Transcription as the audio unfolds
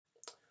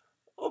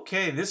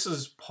Okay, this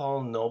is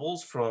Paul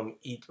Nobles from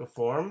Eat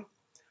Reform.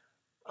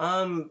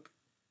 Um,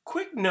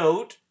 Quick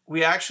note,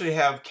 we actually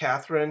have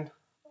Catherine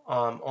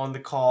on the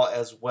call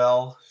as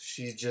well.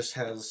 She just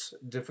has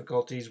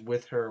difficulties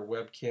with her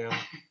webcam,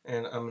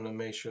 and I'm going to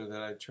make sure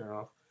that I turn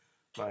off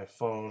my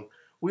phone.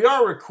 We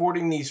are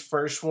recording these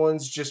first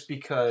ones just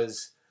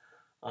because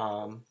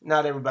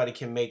not everybody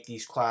can make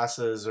these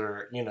classes,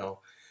 or,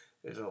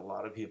 there's a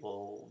lot of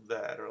people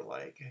that are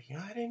like,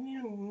 yeah, I didn't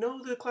even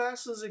know the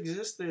classes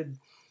existed.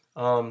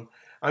 Um,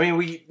 I mean,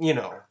 we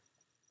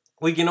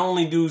can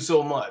only do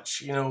so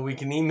much. We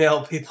can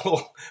email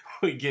people,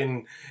 we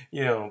can,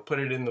 put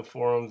it in the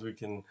forums, we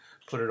can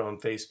put it on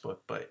Facebook,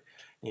 but,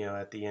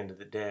 at the end of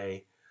the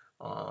day,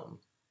 um,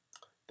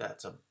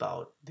 that's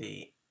about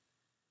the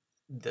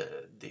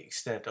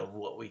extent of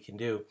what we can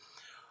do.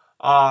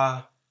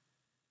 Uh,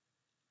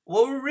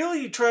 what we're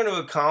really trying to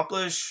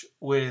accomplish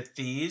with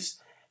these,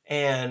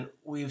 and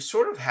we've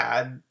sort of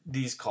had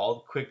these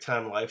called Quick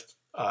Start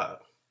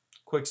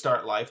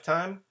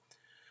Lifetime.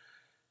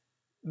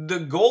 The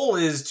goal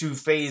is to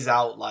phase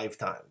out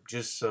Lifetime,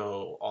 just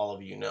so all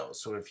of you know.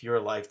 So if you're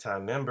a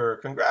Lifetime member,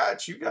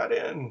 congrats, you got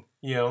in,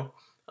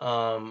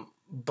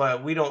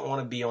 But we don't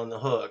want to be on the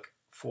hook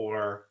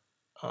for,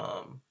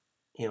 um,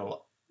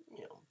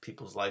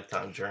 people's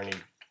lifetime journey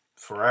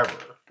forever,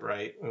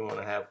 right? We want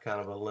to have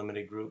kind of a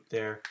limited group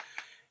there.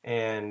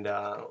 And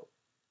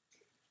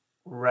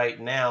right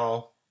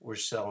now, we're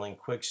selling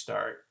Quick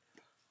Start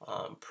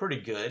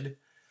pretty good.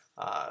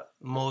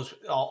 Most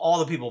all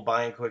the people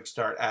buying Quick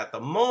Start at the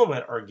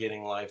moment are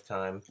getting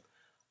Lifetime.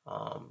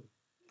 Um,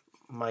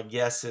 my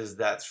guess is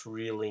that's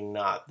really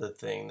not the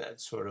thing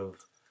that's sort of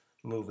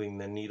moving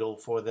the needle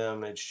for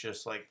them. It's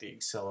just like the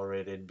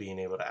accelerated being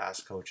able to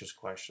ask coaches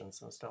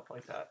questions and stuff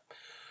like that.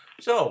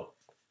 So,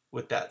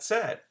 with that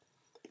said,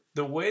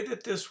 the way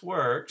that this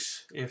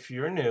works, if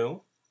you're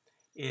new,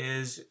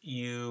 is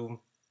you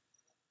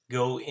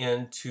go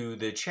into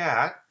the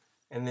chat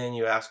and then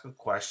you ask a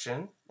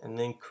question, and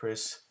then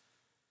Chris,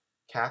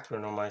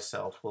 Catherine, or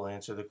myself will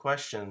answer the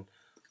question.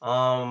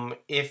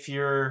 If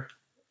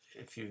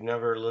you've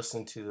never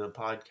listened to the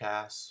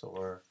podcasts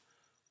or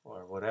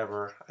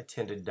whatever, I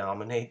tend to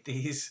dominate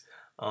these.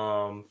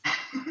 But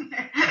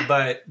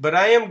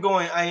I am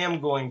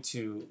going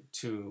to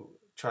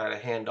try to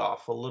hand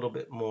off a little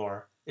bit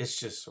more. It's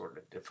just sort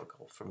of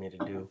difficult for me to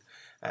do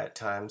at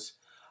times.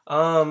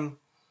 But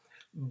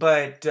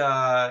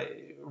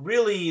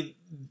really,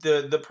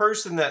 the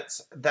person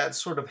that's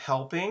sort of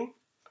helping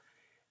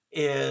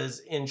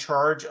is in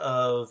charge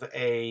of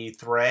a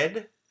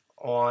thread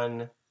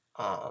on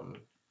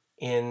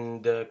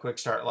in the Quick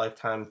Start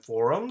Lifetime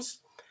forums,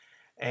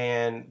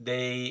 and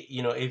they,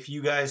 if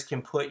you guys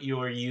can put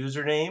your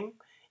username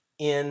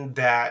in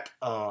that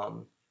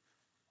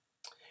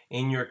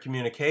in your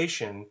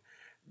communication,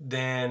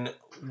 then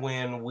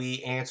when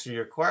we answer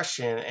your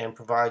question and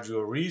provide you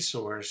a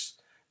resource,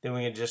 then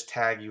we can just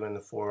tag you in the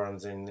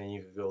forums, and then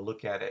you can go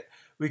look at it.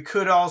 We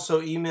could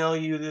also email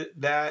you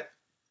that.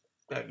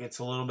 That gets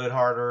a little bit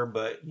harder,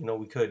 but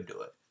we could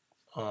do it.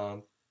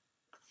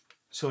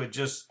 So it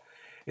just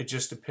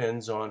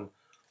depends on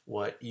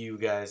what you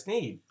guys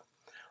need.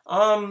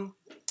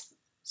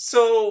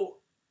 So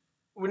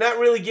we're not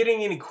really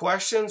getting any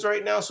questions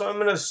right now, so I'm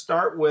going to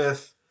start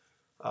with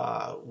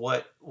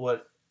what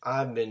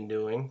I've been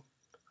doing,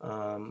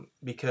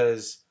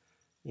 because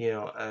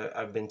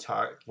I've been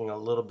talking a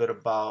little bit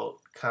about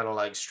kind of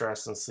like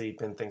stress and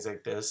sleep and things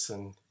like this,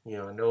 and I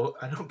know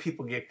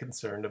people get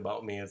concerned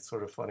about me. It's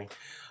sort of funny.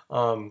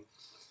 Um,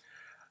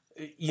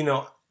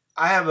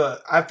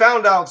 I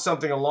found out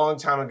something a long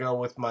time ago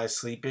with my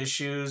sleep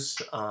issues.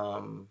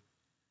 I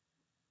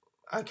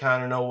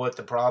kind of know what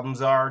the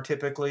problems are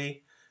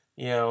typically.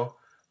 You know,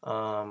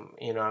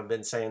 I've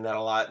been saying that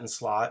a lot in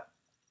slot,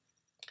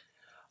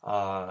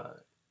 uh,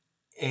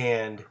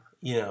 and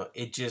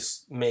it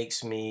just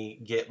makes me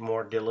get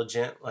more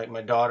diligent. Like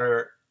my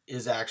daughter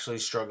is actually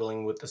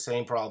struggling with the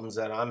same problems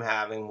that I'm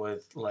having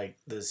with like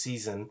the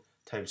season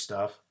type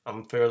stuff.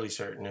 I'm fairly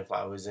certain if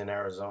I was in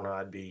Arizona,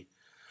 I'd be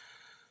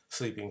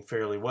sleeping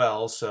fairly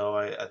well. So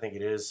I think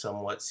it is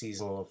somewhat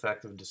seasonal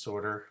affective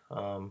disorder.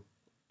 And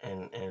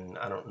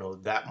I don't know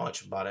that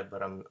much about it,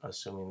 but I'm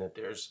assuming that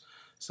there's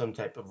some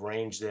type of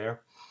range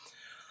there.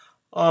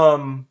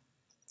 So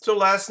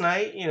last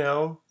night,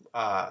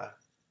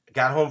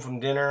 got home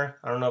from dinner.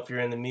 I don't know if you're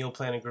in the meal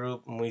planning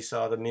group, and we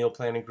saw the meal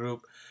planning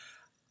group.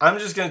 I'm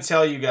just going to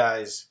tell you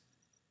guys,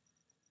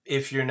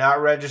 if you're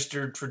not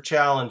registered for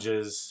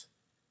challenges,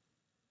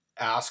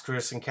 ask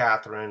Chris and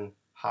Catherine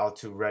how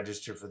to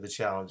register for the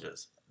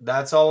challenges.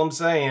 That's all I'm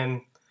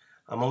saying.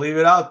 I'm going to leave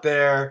it out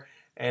there.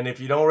 And if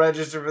you don't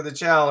register for the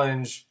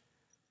challenge,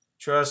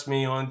 trust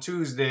me, on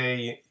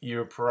Tuesday,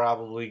 you're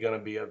probably going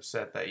to be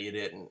upset that you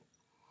didn't.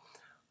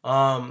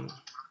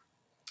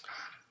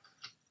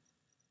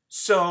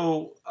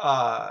 So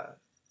I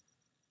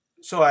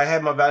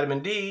had my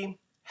vitamin D,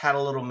 had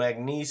a little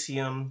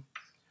magnesium.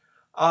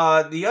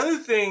 The other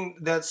thing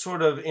that's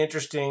sort of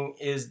interesting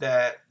is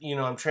that,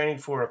 I'm training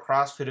for a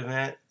CrossFit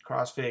event,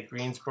 CrossFit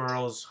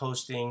Greensboro is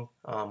hosting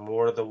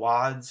more of the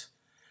WODs.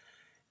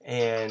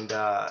 And,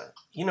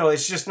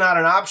 it's just not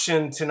an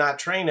option to not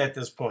train at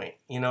this point,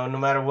 no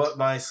matter what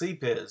my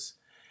sleep is.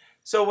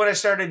 So what I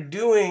started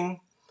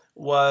doing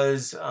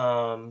was,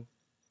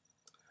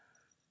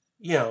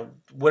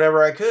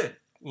 whatever I could,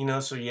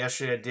 so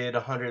yesterday I did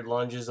 100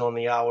 lunges on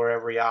the hour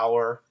every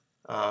hour.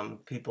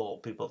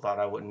 People thought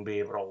I wouldn't be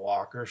able to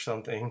walk or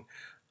something.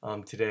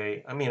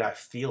 Today, I mean, I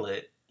feel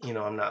it,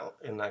 I'm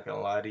not going to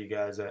lie to you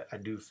guys. I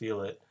do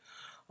feel it.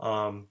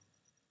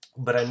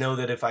 But I know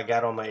that if I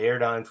got on my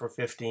Airdyne for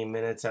 15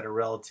 minutes at a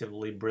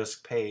relatively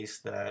brisk pace,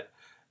 that,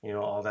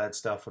 all that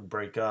stuff would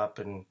break up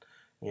and,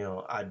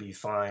 I'd be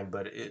fine.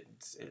 But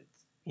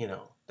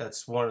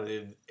that's one of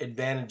the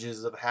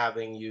advantages of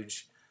having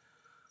huge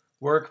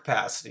work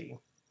capacity.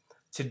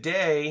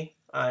 Today,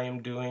 I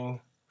am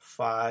doing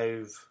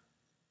 5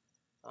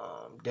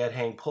 dead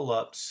hang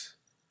pull-ups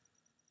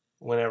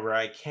whenever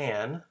I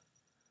can.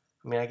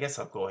 I mean, I guess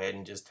I'll go ahead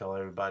and just tell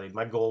everybody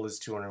my goal is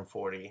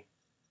 240.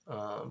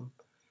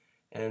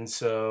 And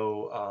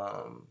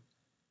so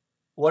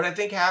what I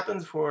think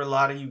happens for a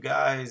lot of you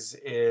guys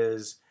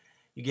is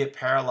you get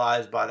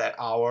paralyzed by that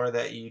hour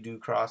that you do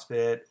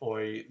CrossFit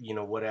or,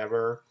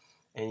 whatever,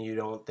 and you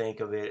don't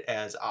think of it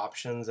as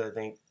options. I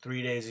think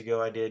 3 days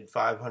ago I did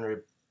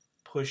 500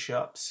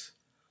 push-ups.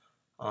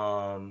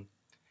 The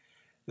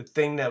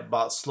thing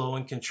about slow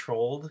and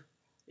controlled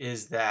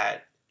is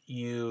that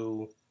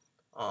you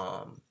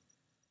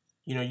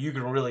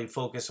can really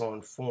focus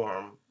on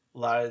form. A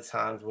lot of the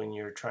times when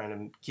you're trying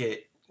to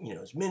get,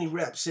 as many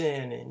reps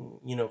in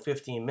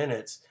 15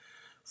 minutes,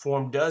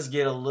 form does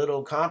get a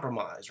little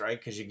compromised, right?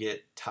 Because you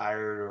get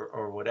tired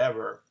or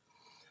whatever.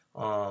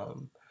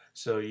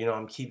 So,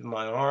 I'm keeping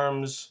my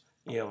arms,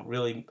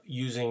 really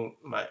using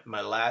my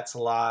lats a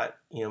lot.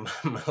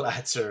 My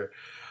lats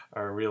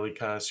are really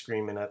kind of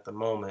screaming at the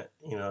moment.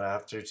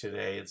 After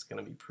today, it's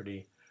going to be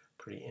pretty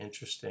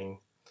interesting.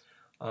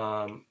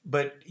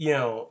 But,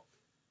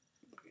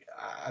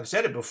 I've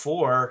said it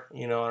before, I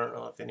don't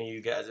know if any of you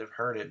guys have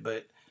heard it,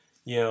 but,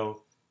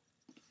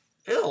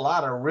 there's a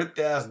lot of ripped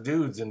ass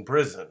dudes in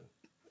prison,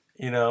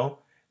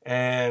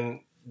 and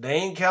they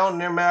ain't counting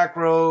their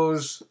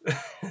macros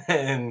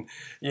and,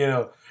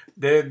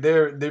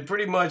 they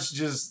pretty much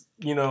just,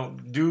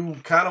 do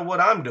kind of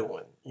what I'm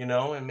doing,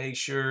 and make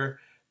sure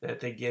that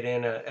they get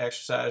in an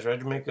exercise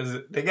regimen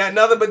because they got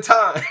nothing but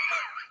time,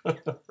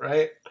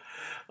 right?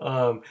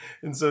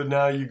 And so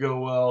now you go,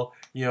 well,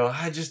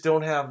 I just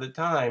don't have the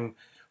time.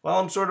 Well,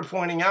 I'm sort of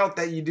pointing out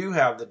that you do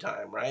have the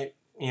time, right?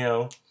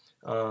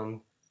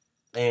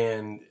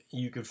 And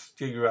you could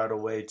figure out a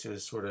way to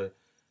sort of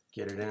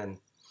get it in.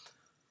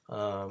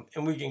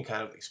 And we can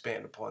kind of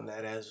expand upon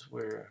that as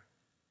we're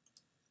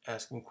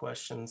asking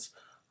questions.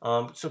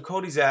 So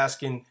Cody's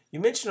asking, you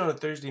mentioned on a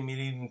Thursday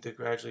meeting the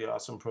Gradually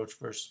Awesome approach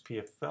versus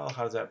PFL.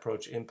 How does that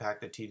approach impact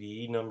the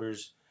TDE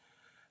numbers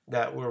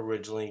that were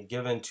originally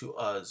given to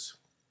us?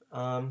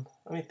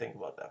 Let me think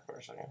about that for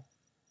a second.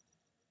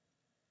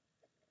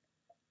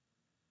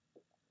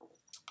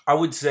 I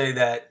would say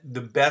that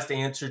the best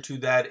answer to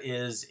that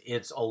is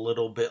it's a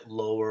little bit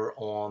lower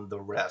on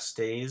the rest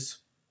days.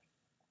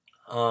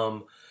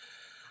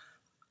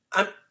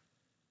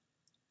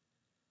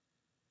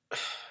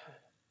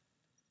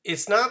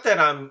 It's not that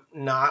I'm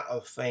not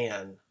a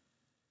fan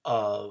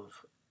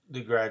of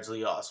the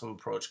Gradually Awesome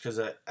approach because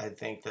I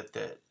think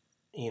that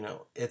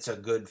it's a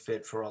good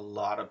fit for a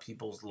lot of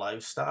people's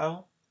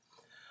lifestyle.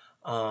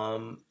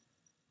 But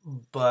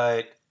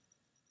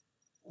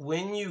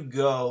when you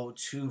go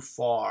too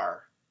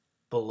far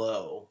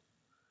below,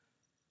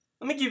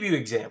 let me give you an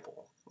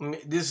example.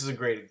 This is the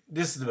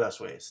best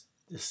way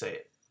to say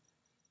it.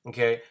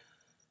 Okay.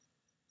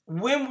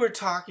 When we're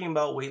talking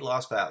about weight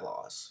loss, fat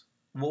loss,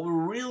 what we're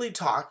really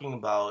talking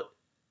about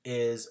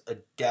is a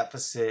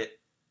deficit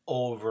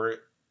over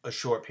a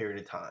short period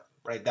of time,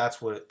 right?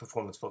 That's what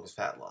performance-focused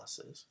fat loss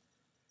is.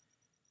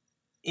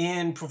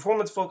 In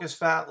performance-focused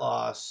fat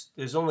loss,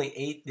 there's only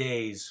 8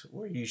 days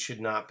where you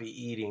should not be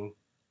eating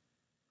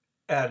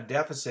at a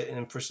deficit,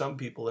 and for some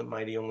people it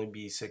might only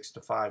be 6 to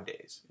 5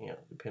 days,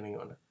 depending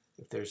on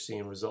if they're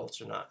seeing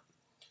results or not.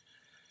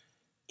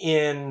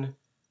 In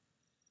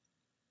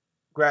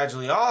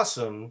Gradually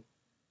Awesome,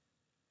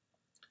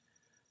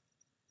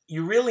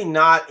 you're really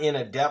not in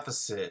a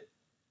deficit,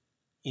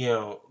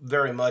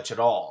 very much at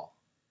all,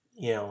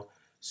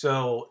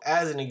 So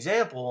as an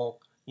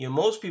example,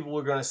 most people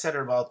are going to set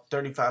at about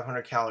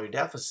 3,500 calorie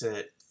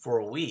deficit for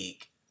a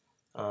week.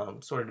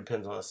 Sort of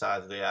depends on the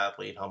size of the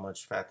athlete, how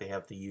much fat they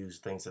have to use,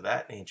 things of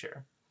that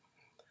nature.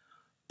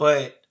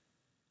 But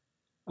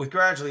with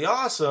Gradually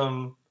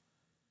Awesome,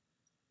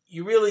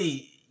 you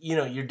really,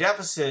 your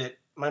deficit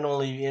might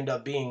only end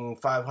up being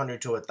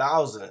 500 to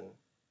 1,000,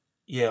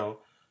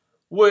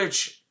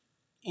 which,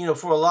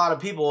 for a lot of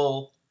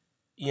people,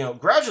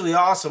 Gradually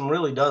Awesome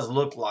really does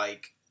look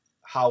like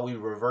how we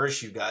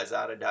reverse you guys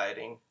out of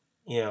dieting,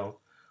 and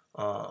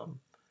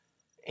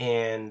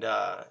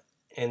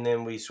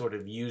then we sort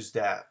of use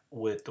that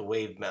with the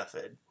wave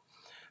method.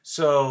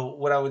 So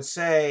what I would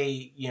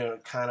say,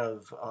 kind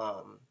of,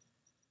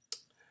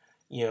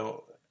 you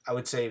know, I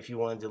would say if you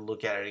wanted to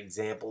look at an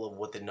example of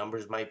what the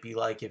numbers might be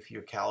like if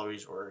your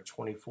calories were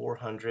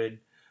 2,400,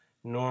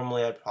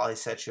 normally I'd probably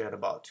set you at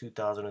about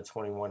 2,000 to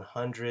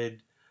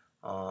 2,100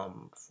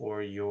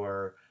 for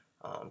your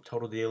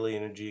total daily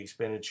energy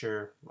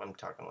expenditure. I'm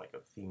talking like a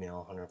female,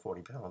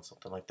 140 pounds,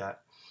 something like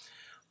that.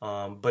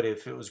 But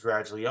if it was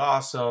gradually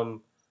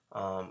awesome,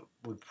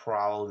 we'd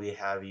probably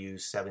have you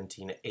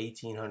 17 to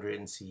 1,800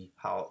 and see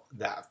how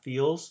that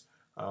feels,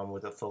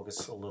 with a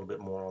focus a little bit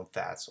more on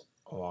fats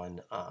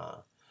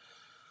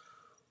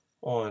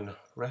on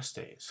rest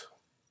days.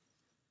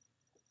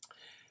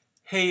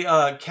 Hey,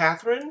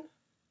 Catherine,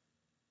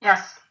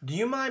 Yes, do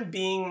you mind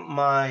being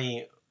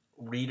my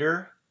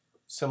reader,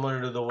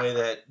 similar to the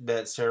way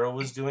that Sarah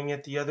was doing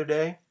it the other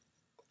day?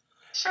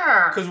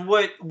 sure. Because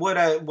what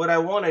I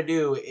want to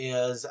do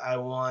is I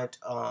want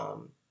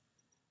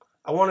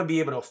to be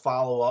able to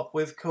follow up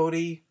with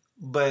Cody,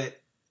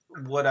 but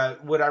what I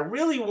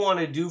really want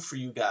to do for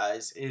you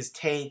guys is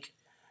take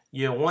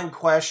one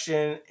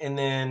question and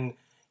then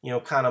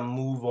kind of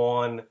move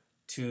on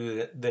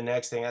to the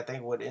next thing. I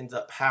think what ends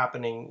up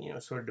happening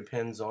sort of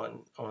depends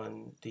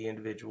on the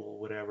individual,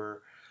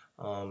 whatever,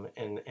 and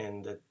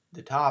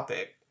the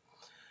topic.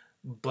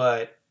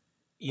 But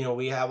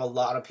we have a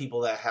lot of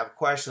people that have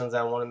questions.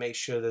 I want to make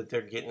sure that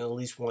they're getting at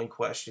least one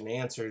question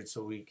answered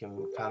so we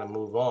can kind of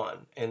move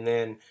on. And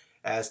then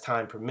as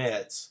time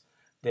permits,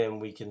 then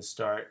we can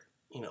start,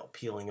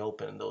 peeling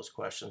open those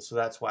questions. So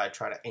that's why I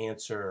try to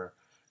answer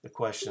the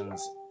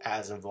questions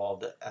as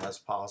involved as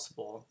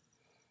possible.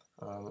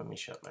 Let me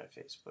shut my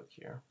Facebook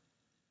here.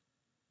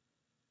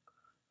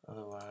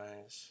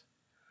 Otherwise,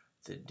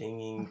 the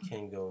dinging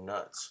can go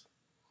nuts.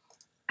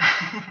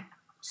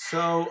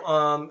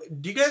 So,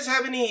 do you guys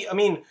have any? I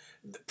mean,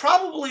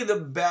 probably the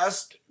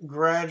best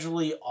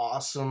gradually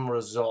awesome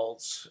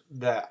results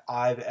that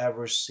I've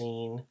ever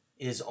seen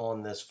is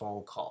on this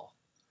phone call,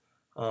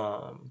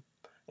 um,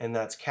 and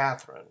that's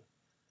Catherine.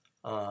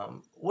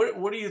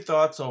 What are your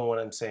thoughts on what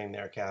I'm saying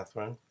there,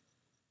 Catherine?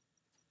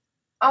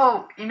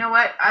 Oh, you know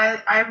what?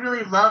 I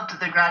really loved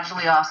the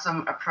gradually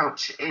awesome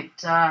approach. It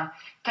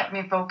kept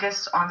me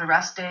focused on the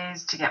rest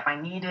days to get my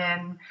need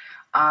in.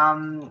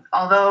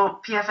 Although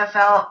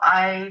PFFL,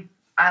 I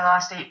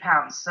lost 8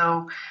 pounds.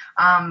 So,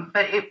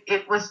 but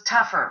it was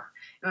tougher.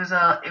 It was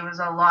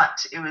a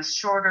lot. It was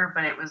shorter,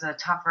 but it was a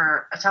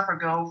tougher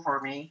go for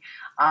me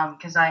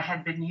because I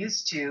had been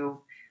used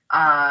to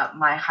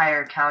my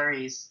higher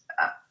calories.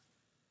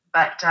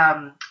 But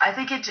I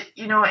think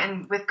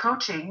and with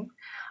coaching,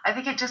 I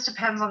think it just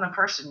depends on the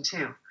person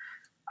too.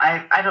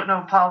 I don't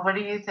know, Paul, what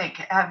do you think?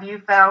 Have you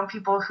found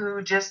people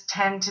who just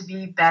tend to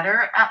be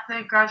better at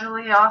the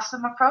gradually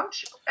awesome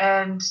approach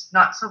and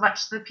not so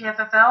much the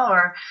PFFL,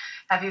 or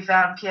have you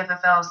found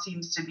PFFL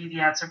seems to be the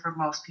answer for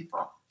most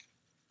people?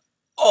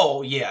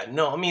 Oh yeah,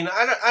 no, I mean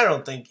I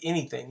don't think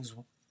anything's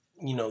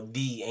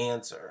the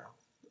answer.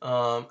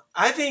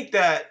 I think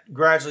that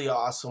gradually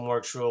awesome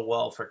works real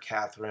well for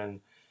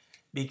Catherine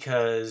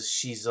because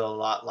she's a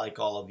lot like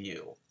all of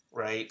you,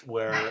 right?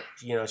 Where,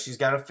 she's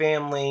got a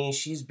family,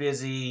 she's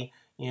busy,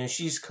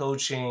 she's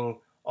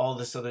coaching, all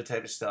this other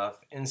type of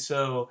stuff. And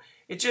so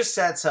it just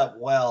sets up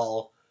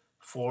well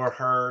for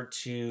her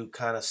to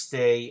kind of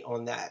stay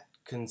on that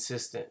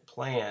consistent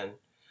plan.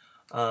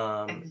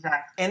 Um,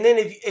 Exactly. and then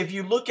if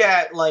you look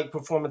at like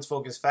performance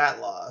focused fat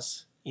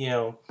loss,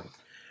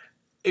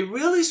 it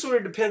really sort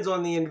of depends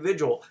on the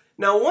individual.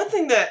 Now, one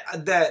thing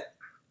that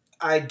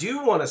I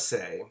do want to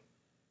say,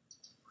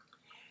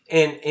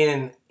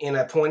 and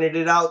I pointed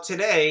it out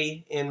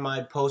today in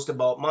my post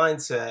about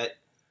mindset.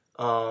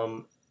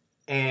 Um,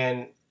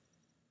 and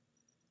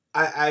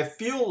I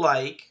feel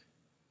like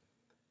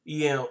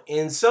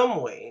in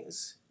some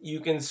ways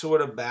you can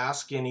sort of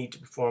bask in eat to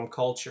perform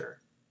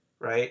culture,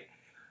 right?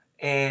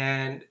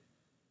 And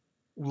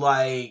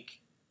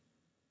like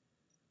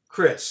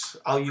Chris,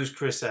 I'll use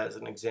Chris as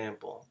an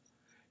example.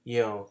 You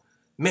know,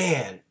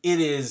 man, It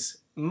is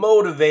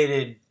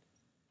motivating.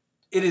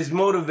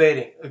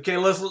 Okay,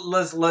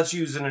 let's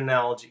use an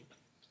analogy.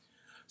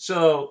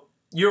 So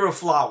you're a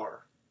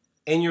flower,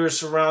 and you're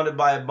surrounded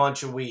by a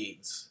bunch of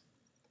weeds,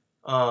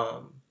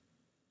 um,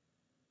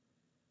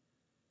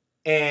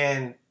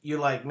 and you're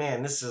like,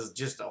 man, this is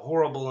just a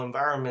horrible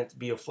environment to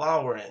be a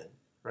flower in,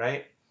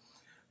 right?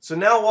 So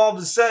now all of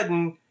a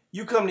sudden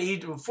you come to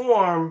eat to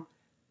perform,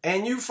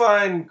 and you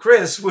find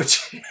Chris,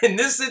 which in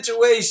this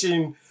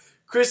situation,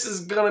 Chris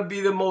is gonna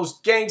be the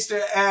most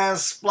gangster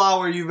ass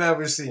flower you've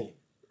ever seen,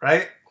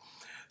 right?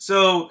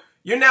 So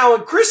you're now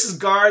in Chris's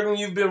garden.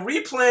 You've been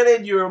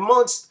replanted. You're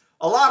amongst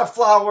a lot of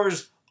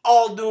flowers,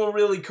 all doing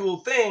really cool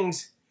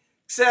things,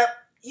 except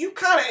you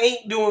kind of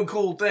ain't doing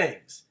cool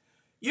things.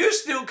 You're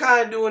still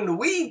kind of doing the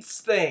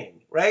weeds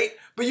thing, right?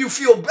 But you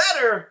feel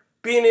better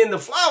being in the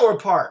flower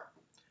part.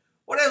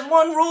 Well, there's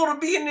one rule to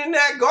being in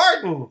that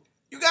garden.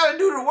 You got to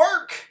do the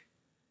work,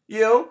 you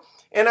know.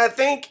 And I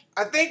think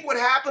what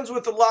happens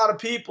with a lot of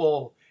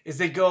people is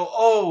they go,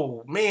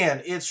 "Oh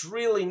man, it's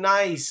really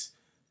nice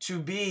to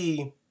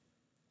be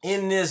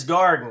in this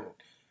garden.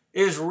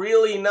 It's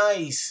really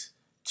nice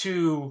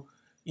to,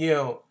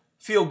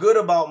 feel good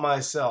about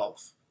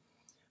myself.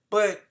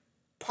 But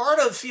part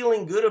of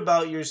feeling good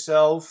about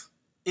yourself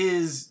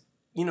is,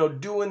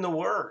 doing the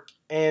work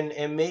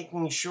and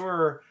making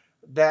sure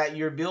that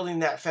you're building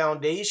that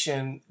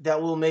foundation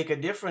that will make a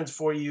difference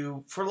for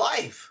you for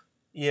life,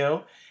 you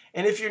know?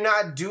 And if you're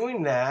not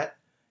doing that,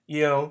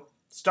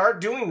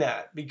 start doing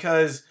that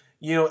because,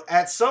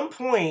 at some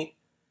point,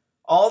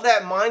 all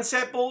that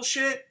mindset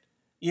bullshit,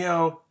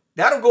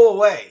 that'll go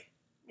away,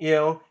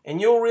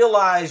 and you'll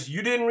realize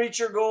you didn't reach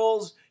your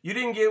goals, you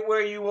didn't get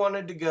where you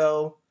wanted to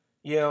go,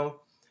 you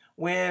know.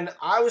 When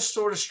I was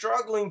sort of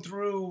struggling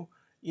through,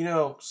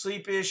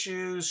 sleep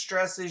issues,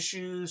 stress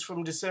issues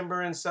from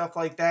December and stuff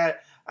like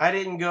that, I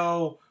didn't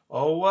go,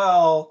 oh,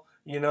 well,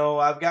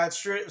 I've got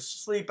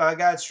sleep, I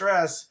got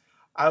stress.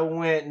 I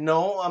went,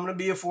 no, I'm going to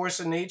be a force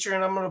of nature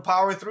and I'm going to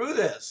power through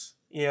this,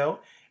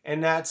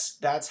 and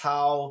that's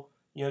how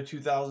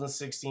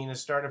 2016 has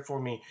started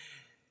for me.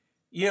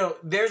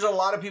 There's a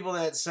lot of people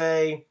that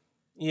say,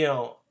 we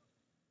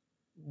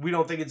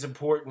don't think it's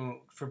important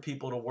for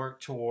people to work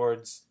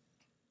towards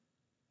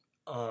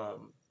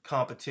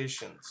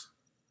competitions.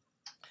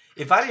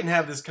 If I didn't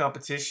have this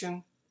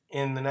competition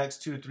in the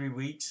next 2 or 3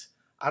 weeks,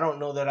 I don't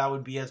know that I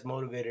would be as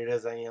motivated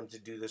as I am to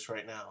do this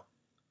right now,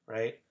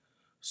 right?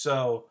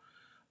 So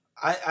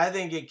I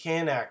think it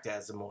can act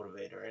as a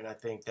motivator, and I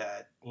think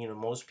that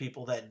most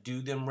people that do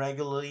them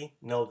regularly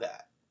know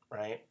that,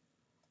 right?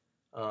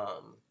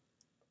 Um,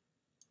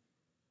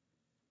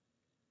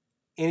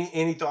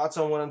 any thoughts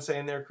on what I'm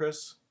saying there,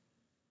 Chris?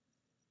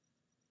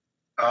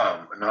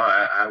 No,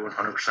 I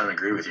 100%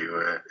 agree with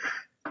you.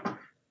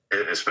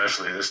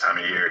 Especially this time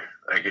of year,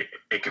 like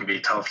it can be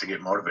tough to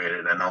get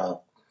motivated. I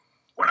know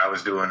when I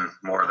was doing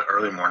more of the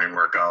early morning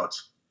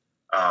workouts,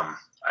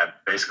 I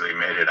basically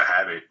made it a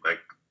habit. Like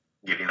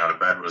getting out of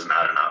bed was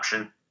not an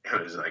option.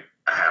 It was like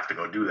I have to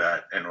go do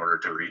that in order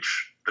to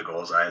reach the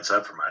goals I had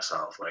set for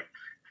myself. Like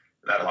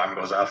that alarm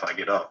goes off, I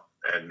get up,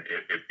 and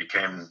it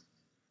became.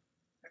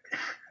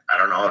 I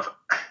don't know if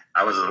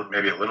I was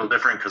maybe a little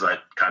different because I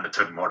kind of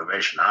took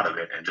motivation out of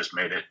it and just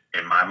made it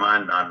in my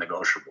mind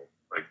non-negotiable.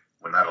 Like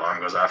when that alarm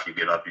goes off, you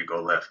get up, you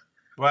go lift.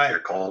 Right. You're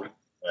cold,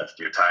 lift.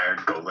 You're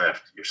tired, go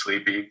lift. You're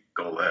sleepy,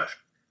 go lift.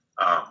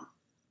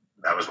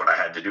 That was what I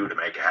had to do to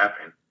make it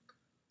happen.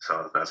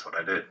 So that's what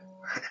I did.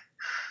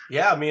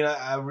 Yeah, I mean,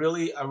 I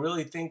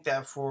really think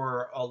that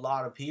for a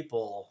lot of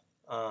people,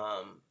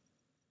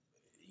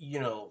 you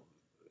know,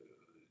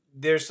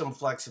 there's some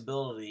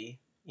flexibility.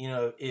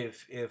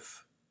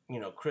 If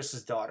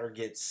Chris's daughter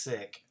gets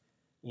sick,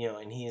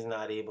 and he's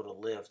not able to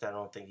lift, I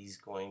don't think he's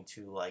going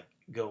to like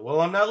go,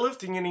 well, I'm not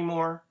lifting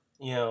anymore.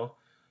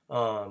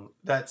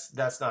 That's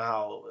not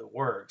how it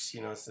works.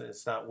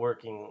 It's not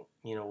working.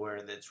 Where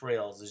it's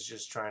rails is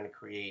just trying to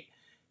create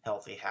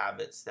healthy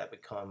habits that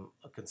become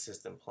a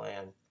consistent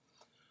plan.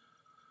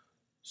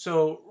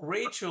 So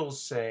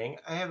Rachel's saying,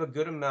 I have a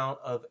good amount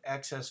of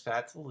excess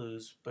fat to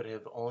lose, but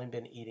have only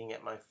been eating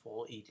at my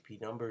full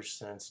ATP numbers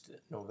since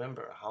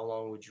November. How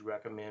long would you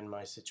recommend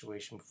my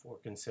situation before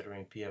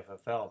considering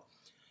PFFL?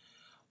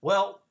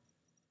 Well,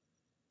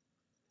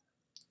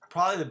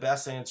 probably the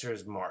best answer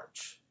is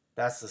March.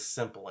 That's the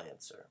simple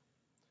answer.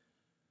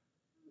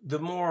 The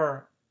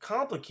more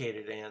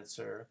complicated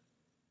answer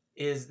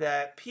is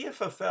that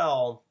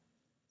PFFL,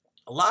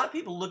 a lot of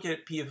people look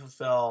at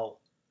PFFL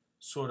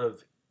sort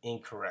of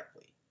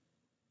incorrectly,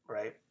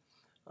 right?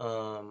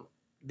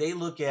 They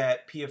look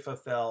at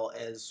PFFL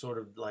as sort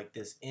of like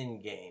this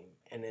end game,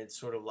 and it's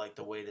sort of like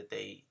the way that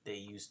they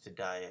used to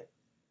diet.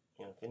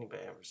 If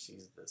anybody ever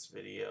sees this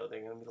video,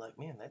 they're gonna be like,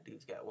 "Man, that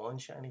dude's got one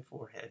shiny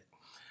forehead."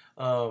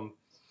 Um,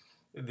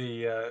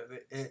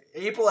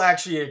 April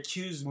actually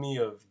accused me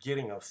of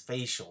getting a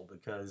facial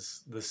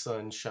because the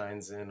sun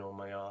shines in on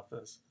my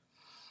office.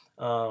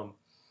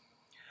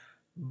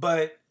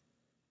 But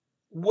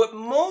what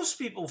most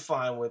people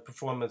find with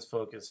performance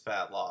focused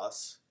fat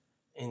loss,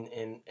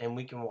 and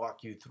we can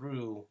walk you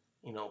through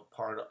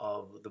part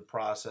of the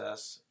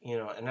process,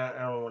 and I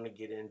don't want to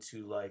get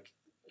into like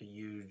a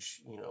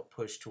huge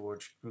push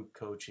towards group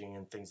coaching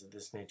and things of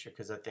this nature,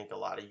 because I think a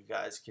lot of you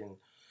guys can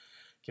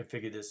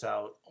figure this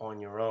out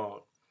on your own.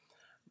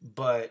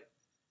 But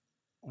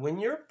when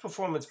you're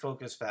performance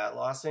focused fat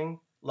lossing,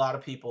 a lot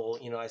of people,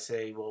 I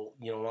say, well,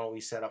 why don't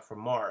we set up for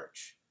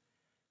March?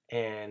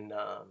 And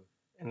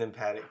then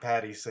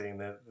Patty's saying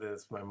that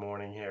that's my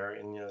morning hair,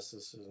 and yes,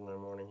 this is my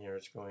morning hair.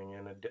 It's going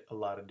in a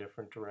lot of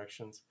different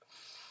directions.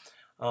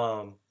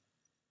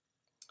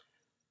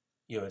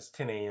 It's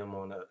 10 a.m.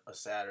 on a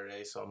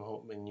Saturday, so I'm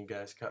hoping you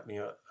guys cut me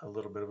a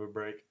little bit of a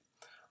break.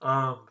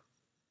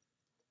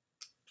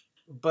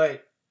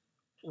 But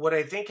what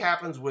I think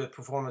happens with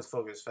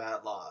performance-focused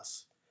fat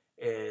loss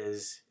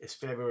is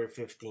February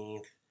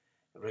 15th.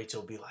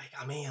 Rachel will be like,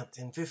 I'm amped.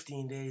 In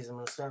 15 days, I'm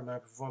going to start my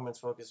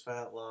performance-focused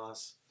fat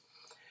loss.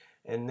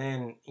 And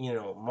then,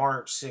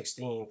 March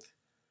 16th,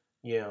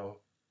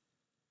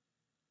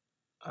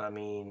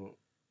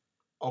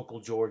 Uncle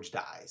George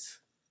dies,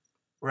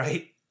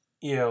 right?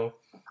 you know,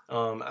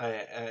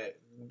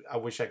 I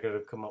wish I could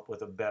have come up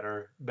with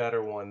a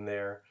better one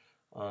there.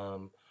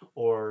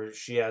 Or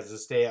she has to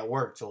stay at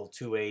work till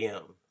 2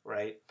 a.m.,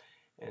 right?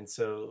 And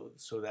so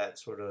that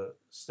sort of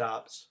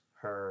stops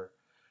her.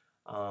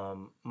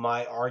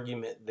 My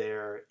argument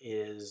there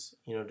is,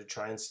 to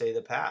try and stay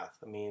the path.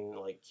 I mean,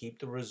 like, keep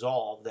the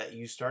resolve that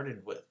you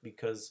started with,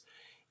 because,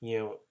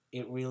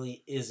 it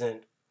really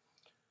isn't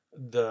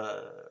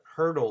the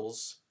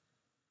hurdles.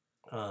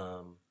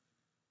 Um,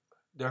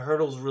 the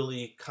hurdles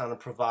really kind of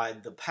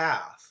provide the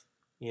path.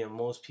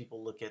 Most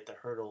people look at the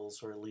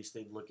hurdles, or at least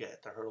they look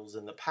at the hurdles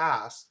in the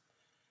past,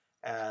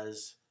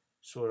 as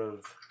sort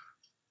of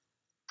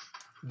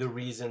the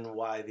reason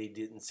why they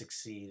didn't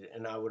succeed,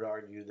 and I would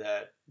argue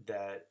that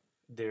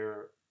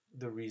they're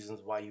the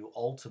reasons why you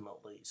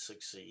ultimately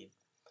succeed.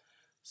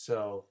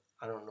 So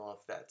I don't know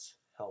if that's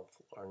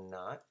helpful or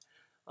not.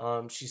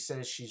 She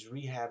says she's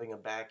rehabbing a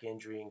back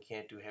injury and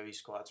can't do heavy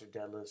squats or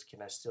deadlifts.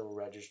 Can I still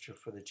register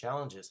for the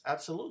challenges?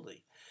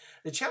 Absolutely.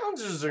 The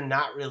challenges are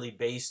not really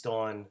based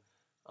on,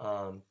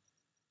 um,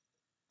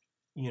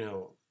 you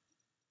know,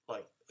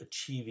 like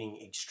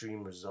achieving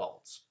extreme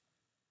results.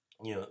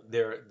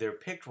 They're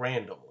picked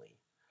randomly,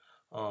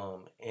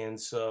 and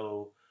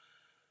so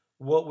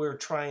what we're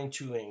trying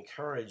to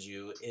encourage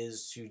you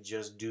is to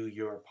just do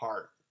your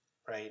part,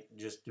 right?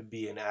 Just to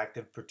be an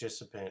active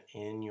participant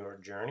in your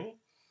journey.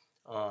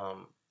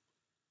 Um,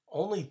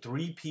 Only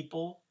 3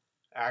 people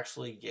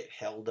actually get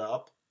held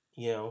up,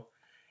 you know,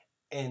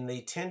 and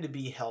they tend to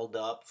be held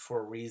up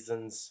for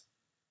reasons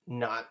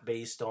not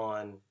based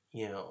on,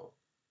 I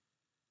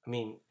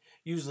mean,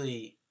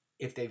 usually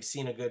if they've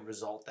seen a good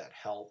result, that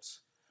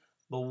helps.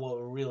 But what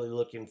we're really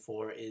looking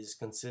for is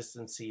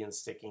consistency and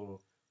sticking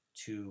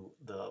to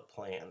the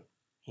plan.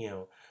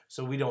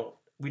 So we don't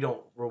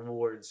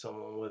reward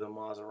someone with a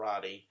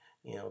Maserati,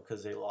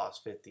 because they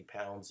lost 50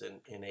 pounds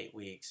in 8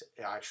 weeks.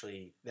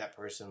 Actually, that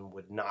person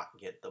would not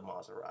get the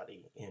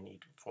Maserati in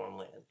Eat Reform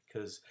Land,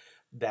 because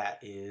that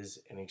is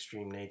an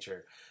extreme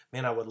nature.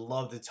 Man, I would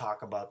love to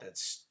talk about that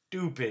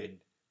stupid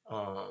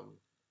um,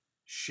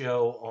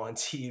 show on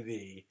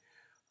TV,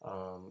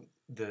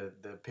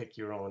 the pick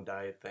your own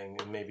diet thing,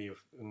 and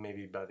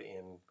maybe by the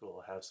end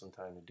we'll have some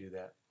time to do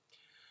that.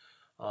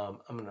 I'm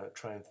gonna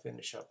try and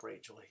finish up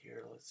Rachel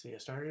here. Let's see. I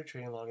started a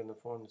training log in the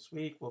forum this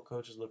week. Will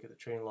coaches look at the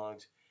training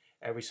logs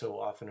every so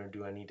often, or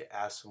do I need to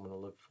ask someone to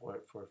look for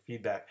it for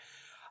feedback?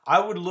 I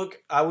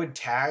would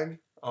tag,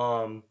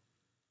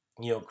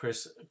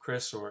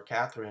 Chris or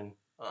Catherine,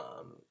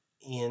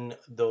 in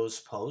those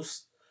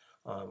posts,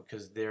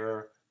 because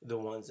they're the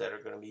ones that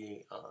are going to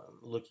be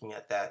looking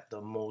at that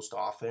the most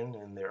often,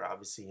 and they're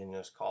obviously in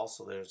this call,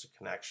 so there's a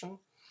connection.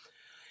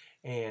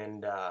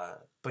 And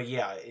but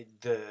yeah,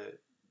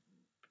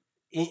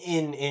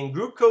 in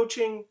group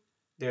coaching,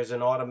 there's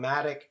an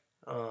automatic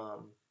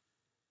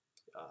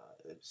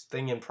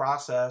thing in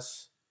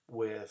process.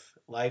 With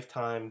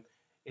Lifetime,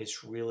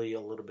 it's really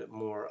a little bit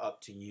more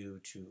up to you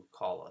to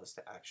call us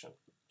to action.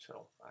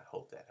 So I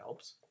hope that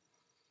helps.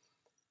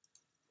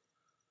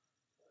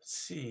 Let's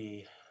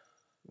see.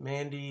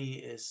 Mandy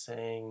is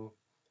saying,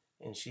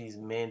 and she's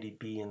Mandy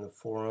B in the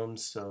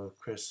forums. So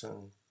Chris,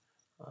 and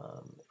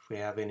if we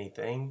have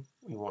anything,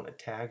 we want to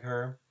tag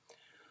her.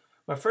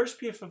 My first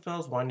PFFL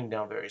is winding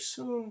down very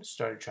soon.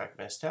 Started tracking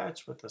my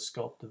stats with the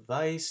Sculpt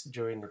device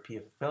during the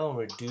PFFL and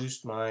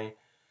reduced my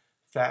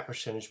fat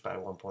percentage by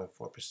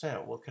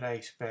 1.4%. What could I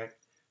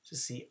expect to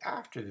see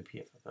after the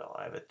PFFL?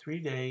 I have a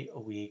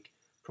 3-day-a-week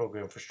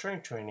program for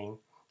strength training.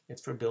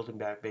 It's for building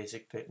back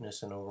basic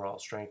fitness and overall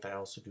strength. I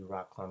also do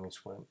rock climbing,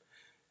 swim,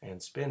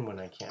 and spin when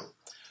I can.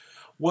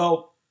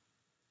 Well,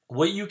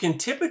 what you can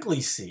typically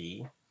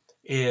see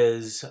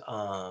is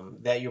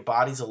that your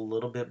body's a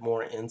little bit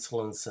more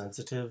insulin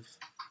sensitive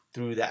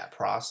through that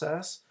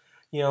process.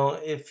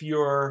 If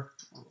you're,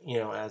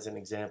 as an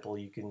example,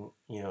 you can,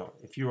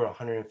 if you're a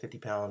 150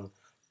 pound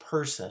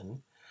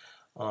person,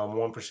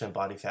 1%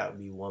 body fat would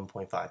be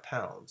 1.5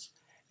 pounds.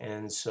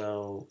 And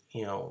so,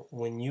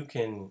 when you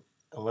can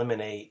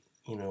eliminate,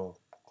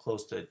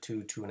 close to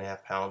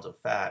 2.5 pounds of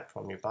fat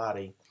from your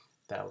body,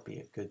 that would be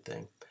a good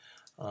thing.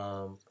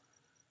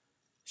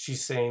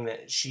 She's saying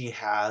that she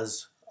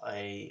has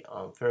a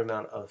fair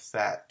amount of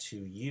fat to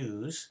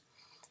use.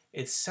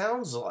 It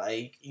sounds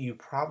like you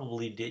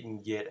probably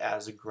didn't get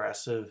as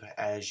aggressive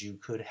as you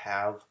could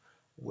have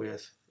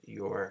with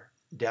your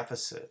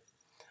deficit.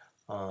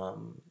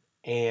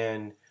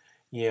 And,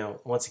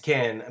 once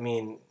again, I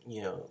mean,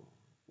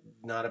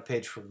 not a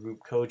pitch for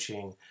group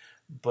coaching,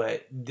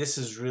 but this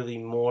is really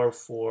more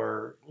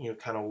for,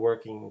 kind of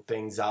working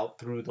things out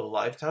through the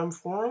Lifetime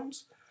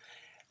forums.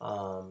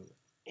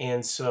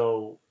 And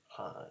so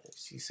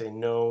you say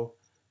no,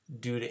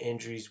 due to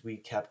injuries, we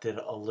kept it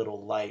a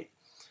little light.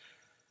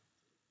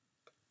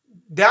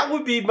 That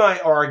would be my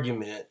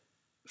argument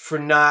for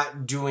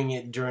not doing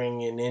it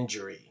during an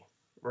injury,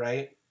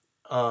 right?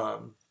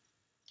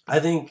 I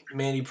think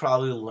Mandy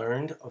probably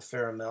learned a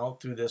fair amount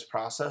through this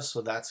process,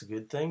 so that's a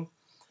good thing.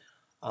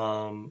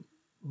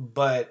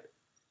 But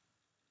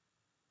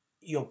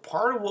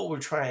part of what we're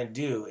trying to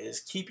do is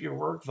keep your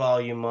work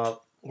volume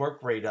up,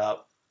 work rate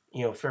up,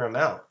 a fair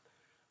amount.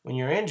 When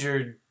you're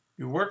injured,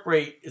 your work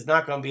rate is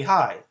not going to be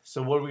high.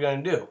 So what are we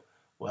going to do?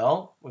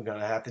 Well, we're going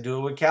to have to do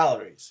it with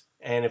calories.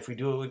 And if we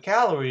do it with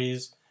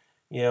calories,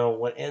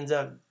 what ends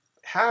up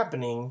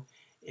happening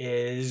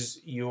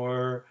is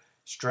your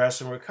stress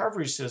and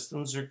recovery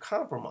systems are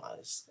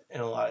compromised.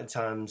 And a lot of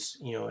times,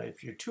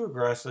 if you're too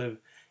aggressive,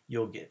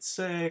 you'll get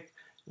sick,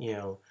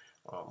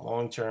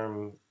 long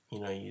term,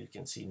 you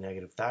can see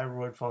negative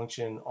thyroid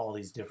function, all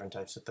these different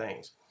types of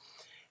things.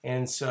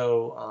 And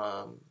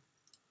so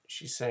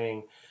she's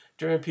saying,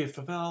 during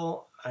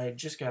PFL, I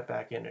just got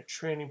back in a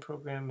training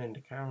program in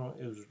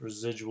DeCarlo. It was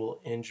residual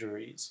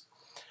injuries.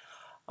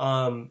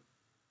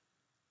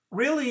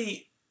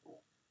 Really,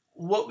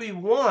 what we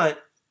want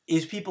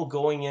is people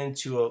going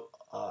into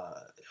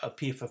a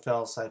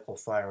PFL cycle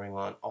firing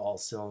on all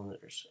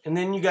cylinders. And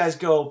then you guys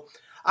go,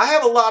 I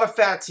have a lot of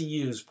fat to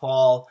use,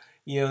 Paul.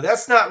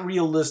 That's not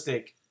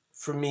realistic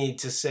for me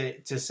to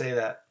say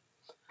that.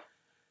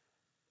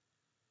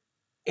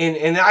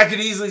 And I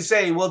could easily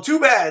say, well, too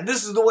bad,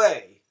 this is the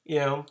way,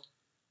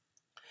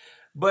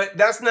 But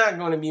that's not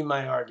going to be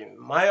my argument.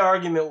 My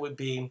argument would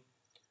be,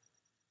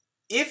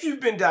 if you've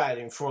been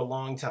dieting for a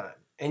long time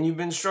and you've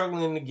been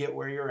struggling to get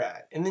where you're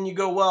at, and then you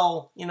go,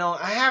 well,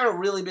 I haven't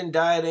really been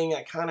dieting,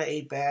 I kind of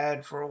ate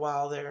bad for a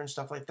while there and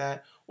stuff like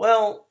that.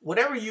 Well,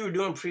 whatever you were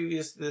doing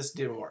previous to this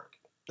didn't work.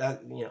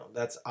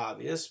 That's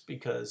obvious,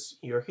 because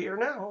you're here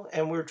now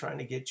and we're trying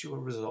to get you a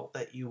result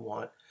that you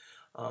want,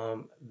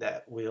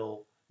 that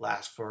will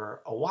last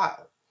for a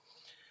while.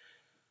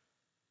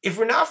 If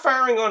we're not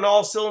firing on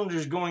all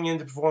cylinders going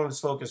into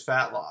performance-focused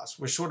fat loss,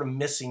 we're sort of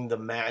missing the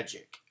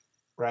magic,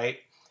 right?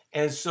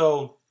 And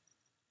so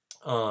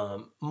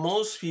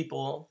most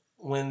people,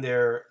 when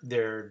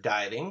they're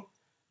dieting,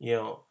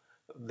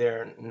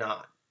 they're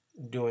not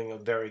doing a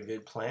very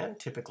good plan.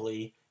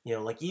 Typically,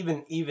 like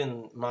even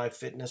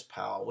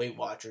MyFitnessPal, Weight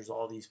Watchers,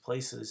 all these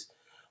places,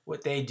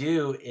 what they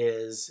do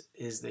is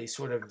they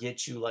sort of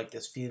get you like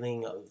this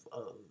feeling of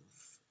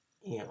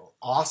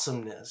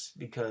awesomeness,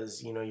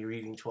 because you're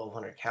eating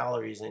 1,200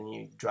 calories and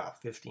you drop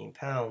 15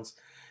 pounds.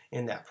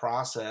 In that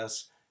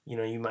process,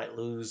 you might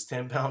lose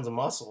 10 pounds of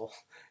muscle,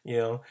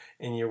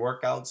 and your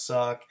workouts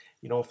suck.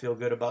 You don't feel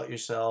good about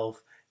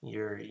yourself.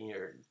 You're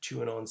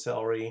chewing on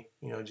celery,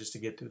 just to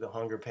get through the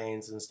hunger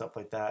pains and stuff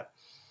like that.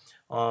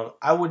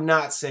 I would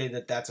not say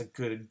that that's a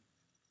good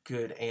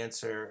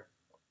answer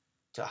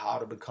to how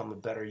to become a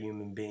better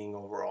human being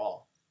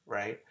overall,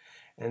 right?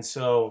 And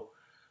so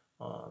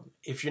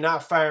if you're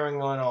not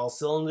firing on all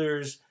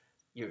cylinders,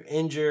 you're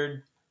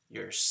injured,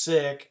 you're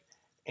sick,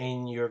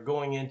 and you're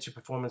going into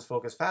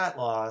performance-focused fat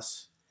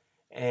loss,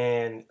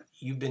 and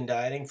you've been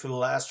dieting for the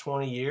last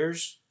 20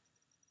 years,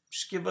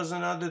 just give us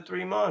another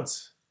 3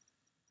 months.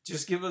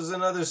 Just give us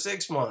another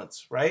 6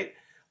 months, right?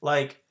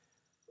 Like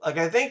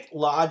I think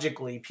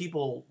logically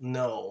people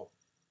know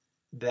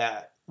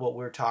that what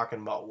we're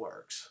talking about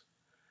works.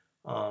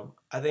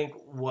 I think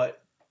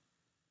what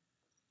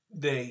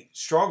they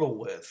struggle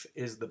with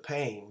is the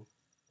pain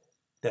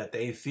that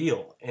they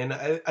feel. And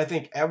I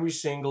think every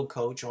single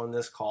coach on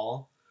this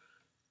call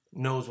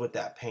knows what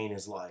that pain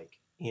is like.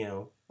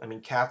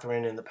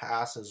 Catherine in the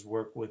past has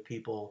worked with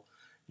people,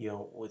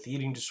 with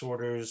eating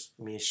disorders.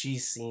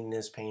 She's seen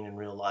this pain in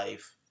real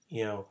life,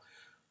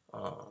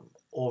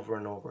 over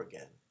and over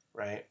again,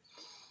 right?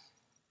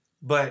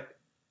 But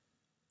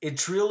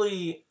it's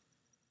really,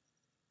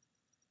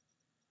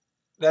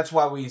 that's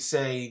why we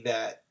say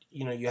that,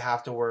 you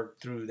have to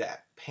work through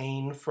that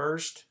pain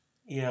first,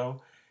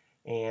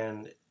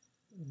 and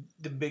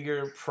the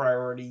bigger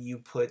priority you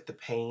put the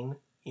pain,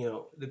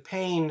 the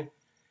pain,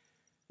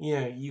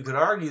 you could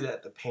argue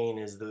that the pain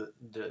is the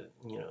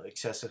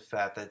excessive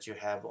fat that you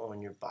have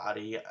on your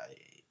body.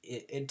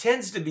 It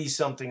tends to be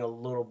something a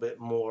little bit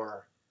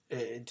more,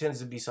 it tends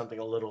to be something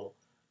a little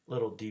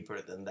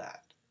deeper than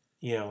that,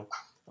 so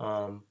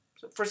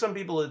for some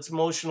people it's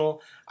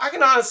emotional. I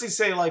can honestly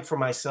say, like, for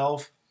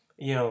myself,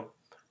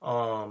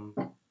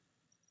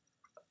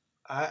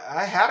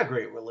 I had a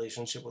great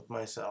relationship with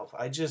myself.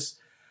 I just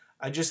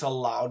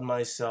allowed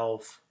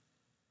myself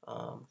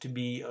to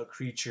be a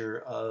creature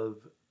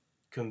of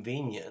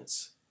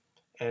convenience,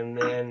 and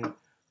then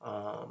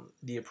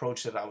the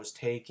approach that I was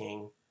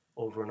taking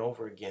over and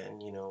over again,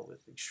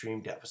 with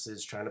extreme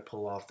deficits, trying to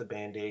pull off the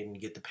Band-Aid and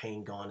get the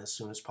pain gone as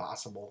soon as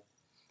possible,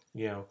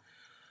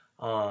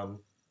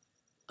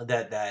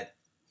 that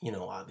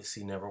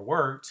obviously never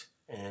worked,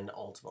 and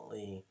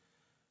ultimately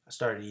I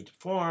started to eat to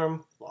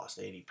form, lost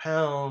 80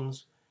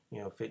 pounds.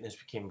 Fitness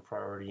became a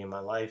priority in my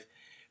life.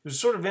 It was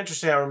sort of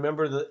interesting. I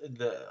remember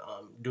the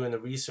doing the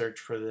research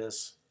for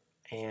this,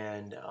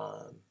 and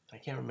I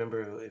can't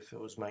remember if it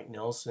was Mike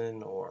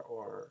Nelson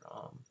or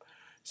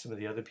some of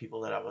the other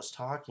people that I was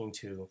talking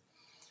to,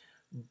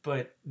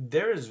 but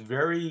there is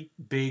very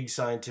big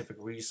scientific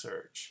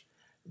research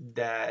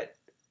that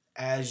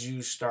as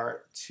you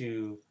start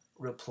to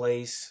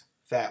replace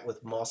fat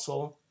with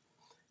muscle,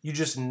 you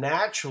just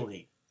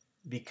naturally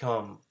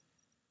become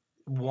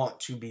want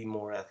to be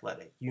more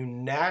athletic. You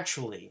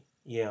naturally,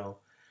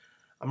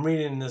 I'm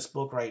reading this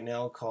book right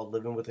now called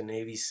Living with a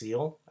Navy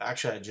SEAL.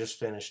 Actually, I just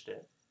finished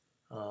it.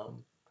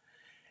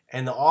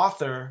 And the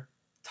author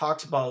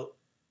talks about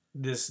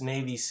this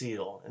Navy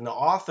SEAL. And the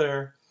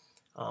author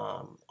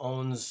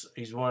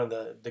he's one of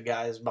the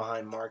guys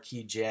behind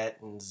Marquis Jet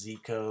and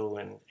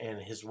Zico,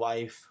 and his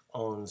wife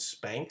owns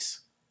Spanx.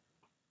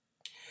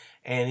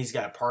 And he's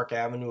got a Park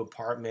Avenue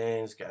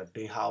apartment. He's got a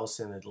big house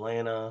in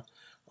Atlanta.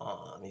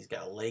 He's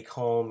got a lake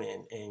home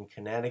in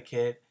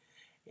Connecticut.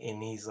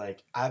 And he's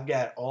like, I've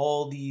got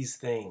all these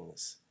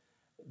things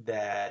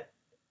that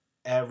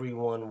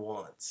everyone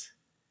wants.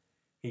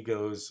 He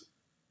goes,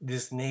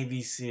 this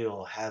Navy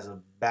SEAL has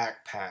a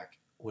backpack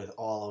with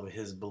all of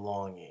his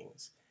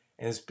belongings.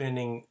 And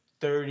spending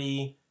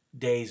 30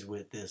 days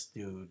with this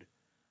dude,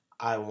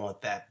 I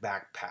want that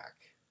backpack.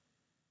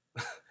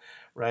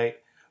 Right?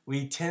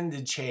 We tend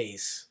to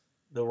chase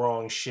the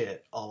wrong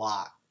shit a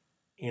lot,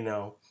 and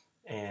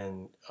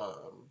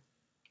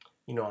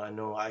I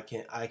know I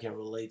can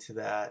relate to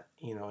that.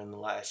 In the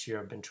last year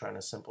I've been trying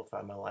to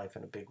simplify my life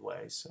in a big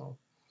way. So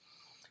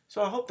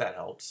I hope that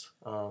helps.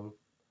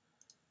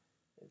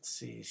 Let's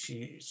see.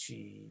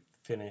 She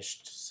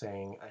finished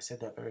saying, I said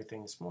that very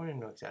thing this morning. I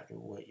know exactly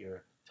what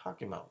you're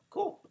talking about.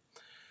 Cool.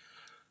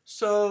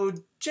 So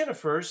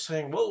Jennifer's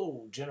saying,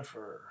 whoa,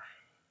 Jennifer.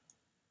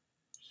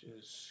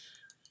 She's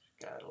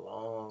got a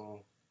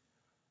long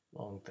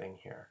thing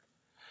here.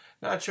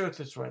 Not sure if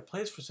it's the right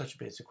place for such a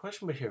basic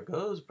question, but here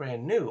goes.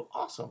 Brand new.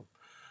 Awesome.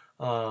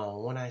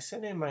 When I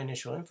sent in my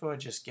initial info, I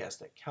just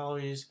guessed at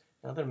calories.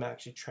 Now that I'm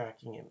actually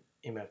tracking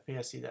MFP,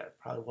 I see that it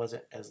probably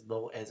wasn't as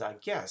low as I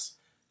guessed.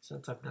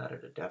 Since I'm not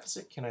at a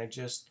deficit, can I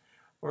just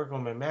work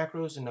on my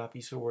macros and not be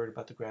so worried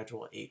about the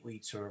gradual 8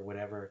 weeks or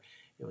whatever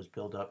it was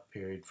build up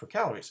period for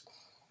calories?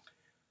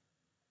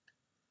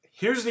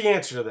 Here's the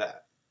answer to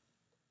that.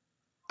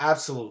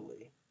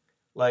 Absolutely.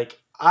 Like,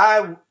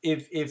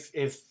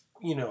 if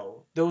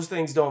those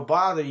things don't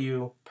bother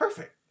you,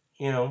 perfect.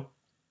 The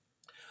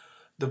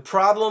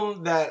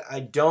problem that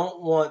I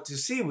don't want to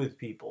see with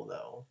people,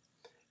 though,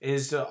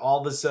 is to all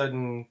of a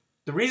sudden,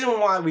 the reason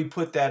why we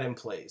put that in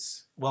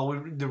place,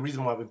 the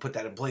reason why we put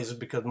that in place is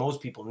because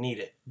most people need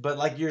it. But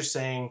like you're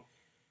saying,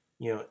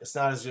 it's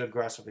not as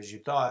aggressive as you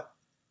thought.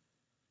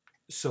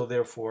 So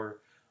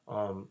therefore,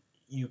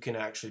 you can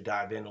actually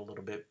dive in a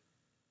little bit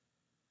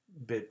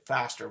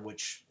faster,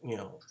 which,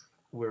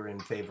 we're in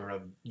favor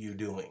of you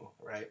doing,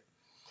 right?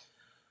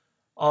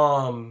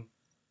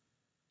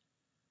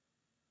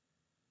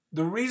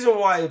 The reason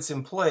why it's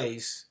in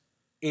place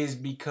is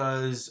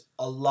because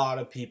a lot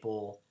of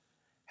people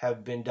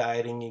have been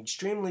dieting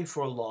extremely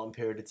for a long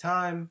period of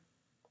time,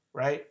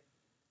 right?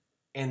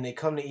 And they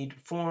come to Eat to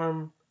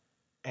Perform,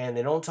 and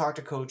they don't talk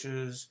to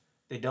coaches,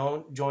 they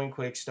don't join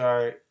Quick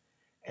Start,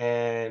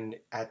 and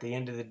at the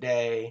end of the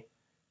day,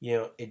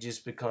 it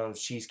just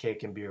becomes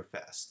cheesecake and beer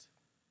fest,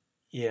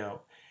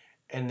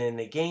 and then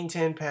they gain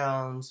 10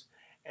 pounds,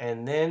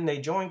 and then they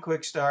join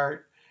Quick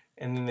Start,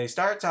 and then they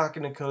start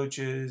talking to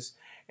coaches,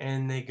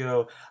 and they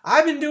go,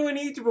 I've been doing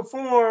Eat to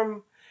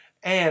Perform,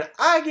 and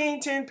I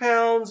gained 10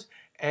 pounds,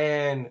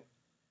 and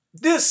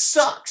this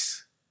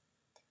sucks.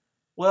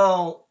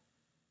 Well,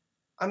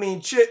 I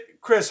mean,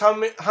 Chris, how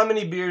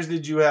many beers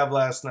did you have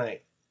last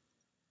night?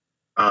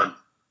 I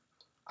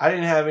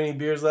didn't have any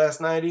beers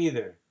last night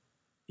either.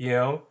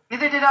 Neither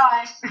did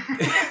I.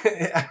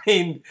 I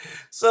mean,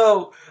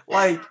 so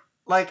like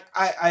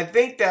I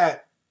think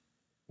that,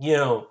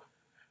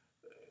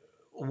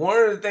 one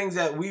of the things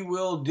that we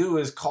will do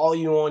is call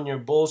you on your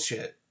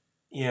bullshit,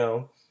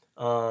 and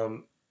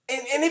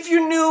if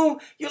you're new,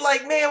 you're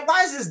like, man,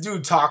 why is this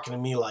dude talking to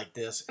me like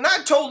this? And I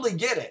totally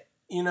get it,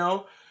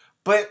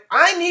 but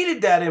I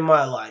needed that in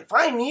my life.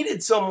 I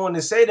needed someone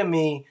to say to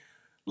me,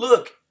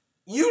 look,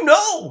 your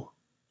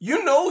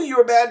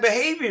bad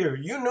behavior.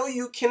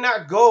 You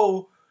cannot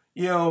go,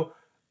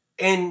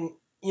 and,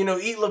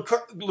 eat La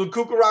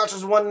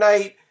Cucarachas one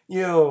night,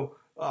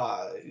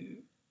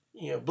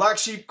 Black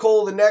Sheep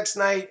Coal the next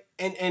night,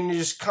 and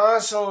just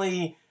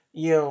constantly,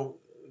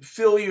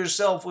 fill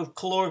yourself with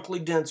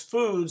calorically dense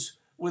foods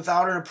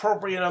without an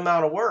appropriate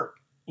amount of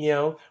work.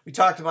 We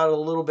talked about it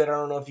a little bit. I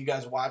don't know if you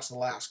guys watched the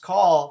last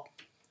call,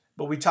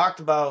 but we talked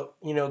about,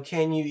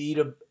 can you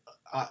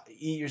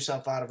eat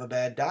yourself out of a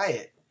bad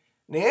diet?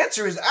 And the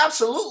answer is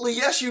absolutely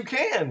yes, you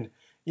can.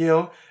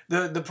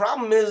 The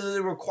problem is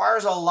it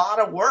requires a lot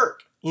of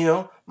work.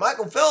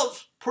 Michael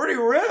Phelps, pretty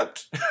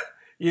ripped,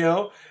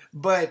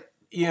 but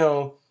he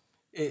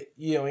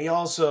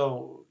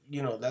also,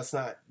 that's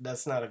not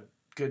a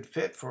good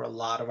fit for a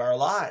lot of our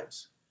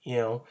lives,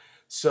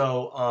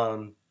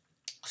 So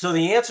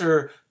the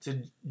answer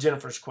to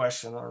Jennifer's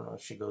question, I don't know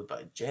if she goes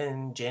by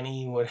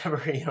Jenny, whatever,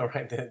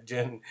 right? That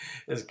Jen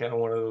is kind of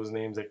one of those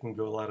names that can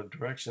go a lot of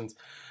directions.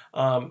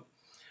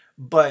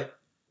 But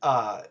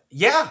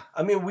yeah,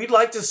 I mean, we'd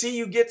like to see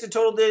you get to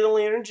total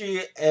daily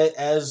energy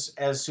as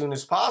soon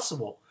as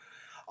possible.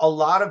 A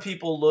lot of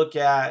people look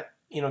at,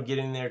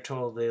 getting their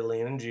total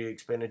daily energy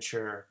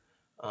expenditure,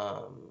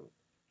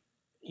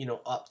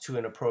 up to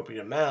an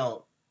appropriate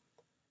amount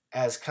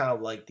as kind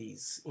of like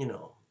these,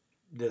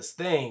 this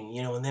thing,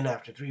 and then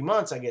after 3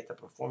 months I get the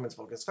performance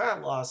focused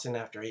fat loss, and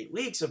after 8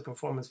 weeks of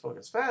performance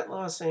focused fat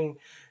lossing,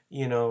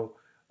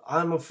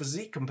 I'm a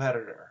physique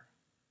competitor.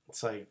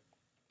 It's like,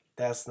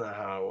 that's not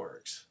how it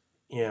works.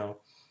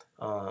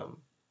 Um,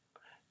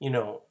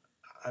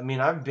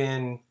 I've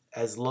been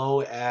as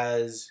low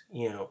as,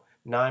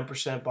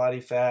 9% body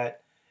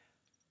fat.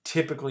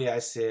 Typically I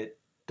sit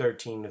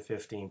 13 to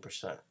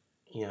 15%.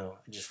 I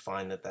just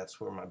find that that's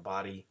where my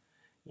body,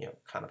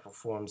 kind of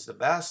performs the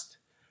best.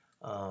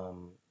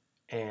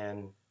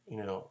 And,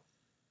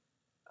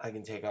 I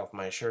can take off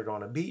my shirt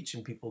on a beach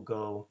and people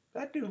go,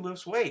 that dude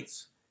lifts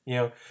weights.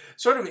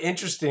 Sort of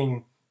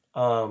interesting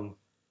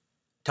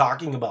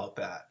talking about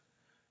that.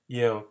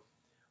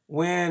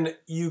 When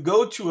you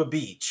go to a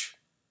beach,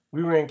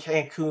 we were in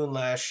Cancun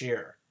last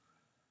year,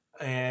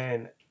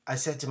 and I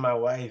said to my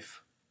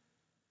wife,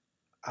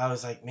 I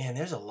was like, man,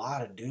 there's a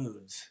lot of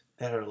dudes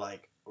that are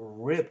like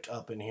ripped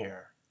up in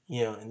here,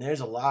 and there's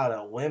a lot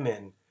of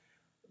women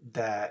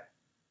that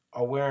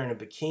are wearing a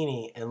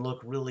bikini and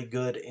look really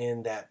good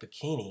in that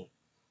bikini.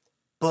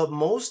 But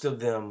most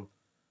of them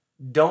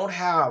don't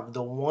have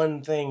the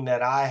one thing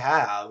that I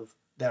have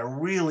that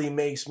really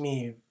makes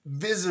me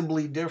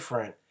visibly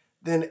different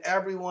than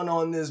everyone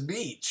on this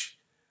beach.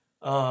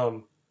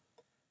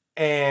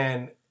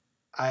 And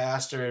I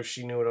asked her if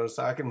she knew what I was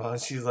talking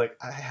about. She's like,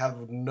 I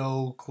have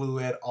no clue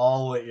at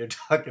all what you're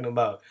talking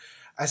about.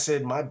 I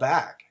said, my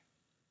back.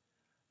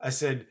 I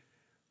said,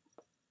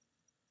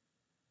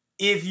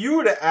 if you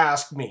were to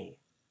ask me,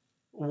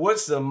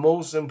 what's the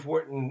most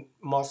important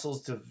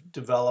muscles to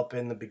develop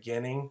in the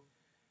beginning?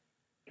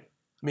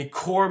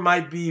 Core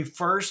might be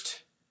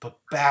first, but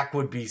back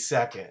would be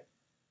second.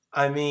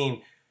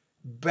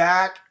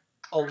 Back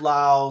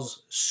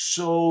allows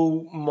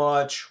so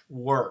much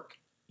work.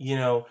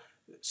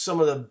 Some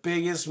of the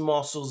biggest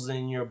muscles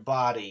in your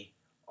body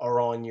are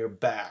on your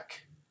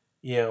back,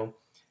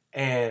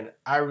 and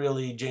I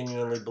really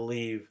genuinely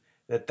believe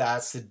that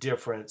that's the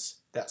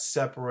difference that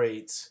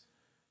separates,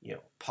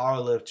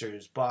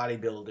 powerlifters,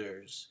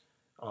 bodybuilders,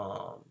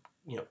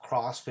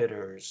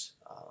 CrossFitters,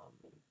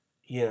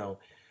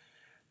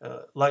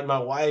 like my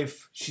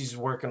wife, she's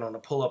working on a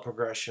pull-up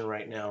progression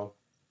right now,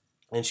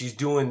 and she's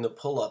doing the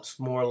pull-ups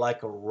more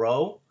like a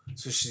row,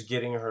 so she's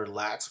getting her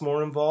lats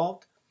more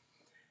involved.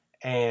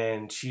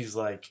 And she's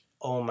like,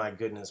 oh my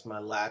goodness, my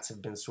lats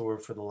have been sore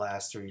for the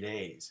last 3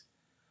 days.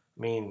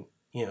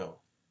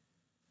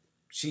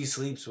 She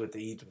sleeps with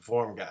the Eat to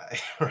Perform guy,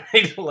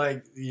 right?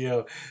 Like,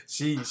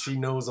 she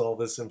knows all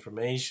this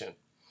information.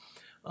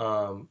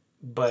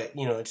 But,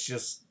 it's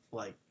just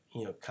like,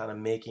 kind of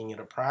making it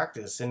a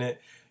practice. And it,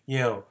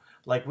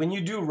 like when you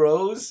do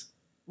rows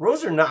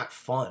are not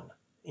fun,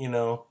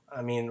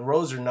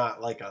 rows are not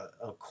like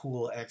a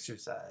cool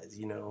exercise,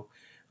 you don't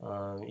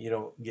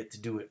get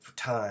to do it for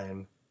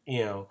time,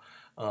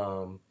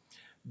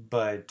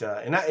 but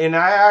and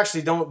I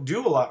actually don't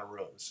do a lot of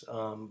rows,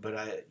 but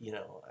I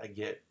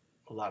get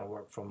a lot of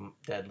work from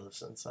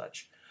deadlifts and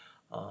such,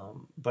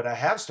 but I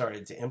have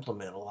started to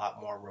implement a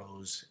lot more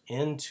rows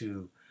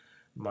into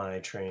my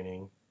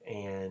training,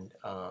 and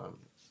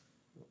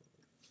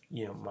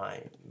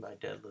my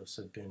deadlifts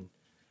have been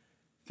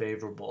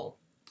favorable.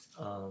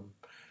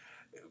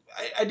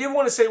 I did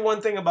want to say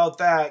one thing about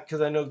that,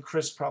 because I know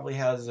Chris probably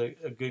has a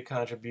good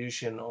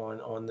contribution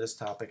on this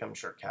topic. I'm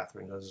sure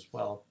Catherine does as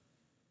well.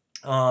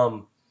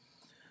 I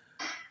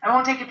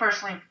won't take it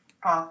personally,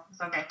 Paul.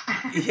 It's okay.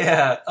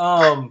 Yeah.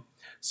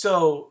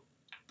 So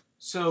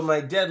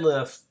my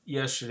deadlift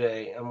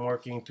yesterday, I'm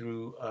working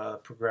through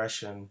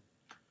progression,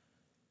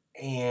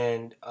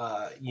 and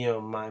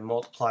my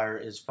multiplier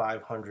is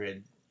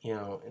 500.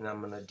 And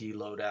I'm gonna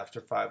deload after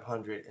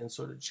 500 and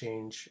sort of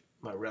change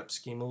my rep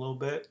scheme a little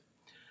bit.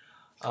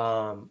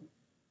 But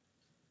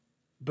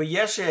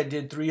yesterday I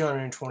did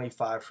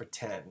 325 for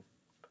 10.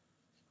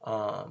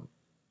 And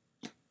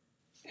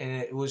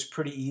it was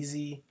pretty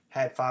easy.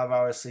 Had 5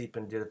 hours sleep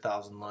and did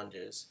 1,000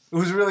 lunges. It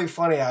was really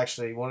funny,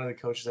 actually. One of the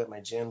coaches at my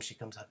gym, she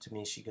comes up to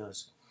me, she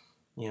goes,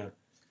 you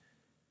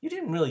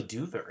didn't really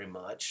do very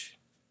much.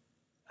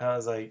 And I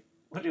was like,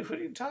 what are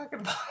you talking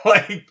about?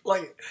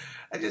 like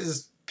I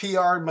just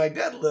PR'd my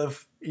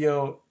deadlift,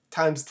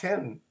 times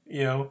 10,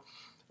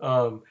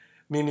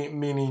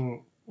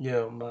 meaning,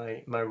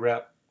 my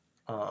rep.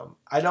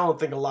 I don't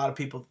think a lot of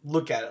people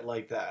look at it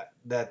like that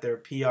they're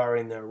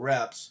PRing their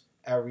reps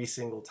every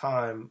single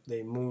time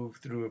they move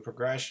through a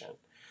progression.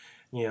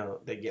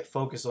 They get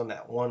focused on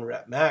that 1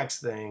 rep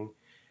max thing,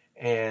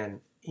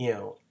 and,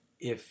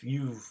 if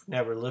you've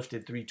never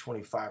lifted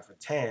 325 for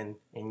 10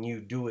 and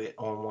you do it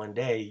on one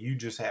day, you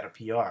just had a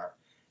PR.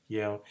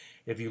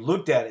 If you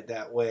looked at it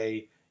that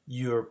way,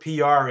 you're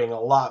PRing a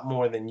lot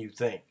more than you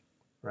think,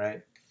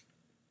 right?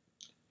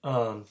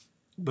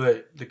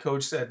 But the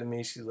coach said to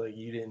me, she's like,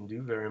 you didn't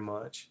do very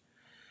much.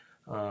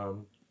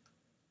 And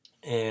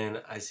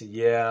I said,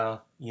 yeah,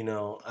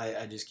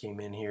 I just came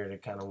in here to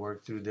kind of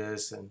work through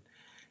this and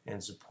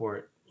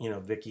support,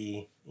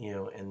 Vicky,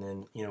 and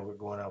then, we're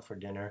going out for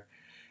dinner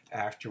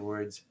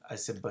afterwards. I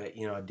said, but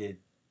I did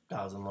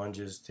 1,000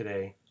 lunges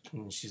today.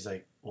 And she's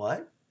like,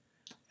 what?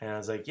 And I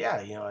was like,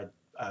 yeah,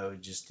 I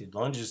just did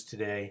lunges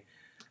today,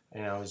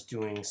 and I was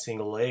doing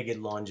single-legged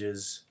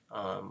lunges,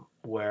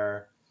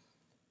 where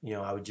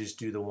I would just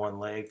do the one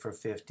leg for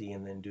 50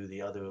 and then do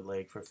the other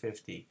leg for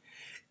 50.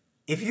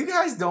 If you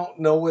guys don't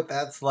know what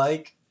that's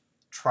like,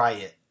 try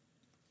it.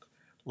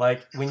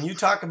 Like when you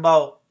talk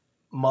about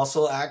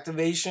muscle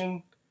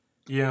activation,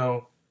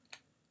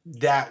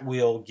 that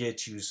will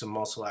get you some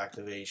muscle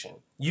activation.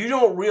 You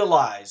don't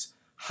realize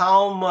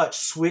how much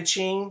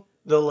switching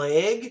the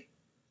leg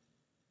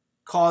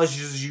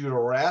causes you to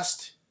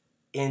rest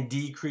and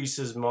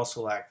decreases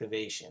muscle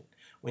activation.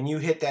 When you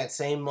hit that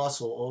same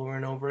muscle over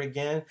and over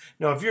again.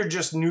 Now, if you're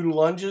just new to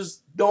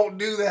lunges, don't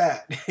do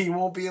that. You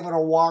won't be able to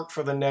walk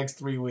for the next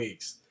 3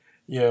 weeks,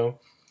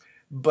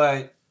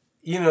 But,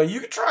 you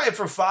could try it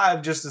for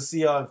 5 just to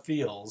see how it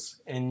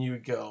feels. And you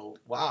go,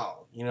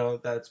 wow,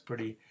 that's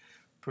pretty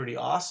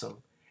awesome.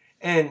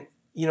 And,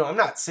 I'm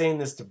not saying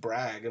this to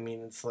brag. I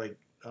mean, it's like,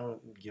 I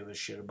don't give a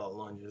shit about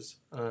lunges.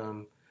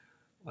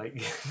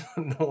 Like,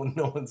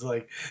 no one's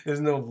like,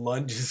 there's no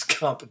lunges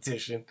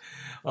competition.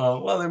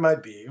 Well, there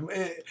might be.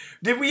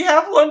 Did we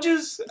have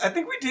lunges? I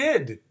think we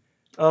did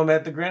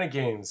at the Granite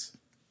Games.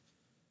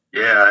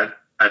 Yeah,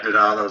 I did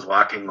all those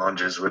walking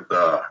lunges with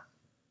the,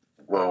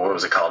 what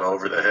was it called,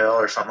 over the hill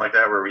or something like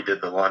that, where we did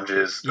the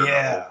lunges, then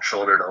the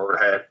shoulder to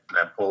overhead, and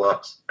then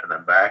pull-ups, and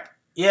then back.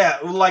 Yeah,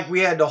 like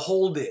we had to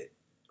hold it,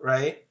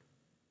 right?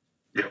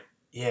 Yep.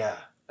 Yeah,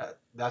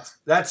 that's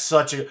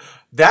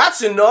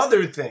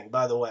another thing,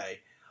 by the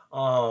way.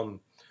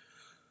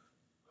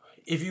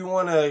 If you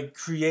want to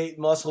create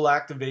muscle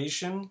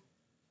activation,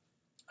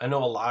 I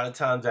know a lot of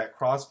times at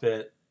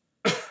CrossFit,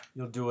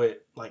 you'll do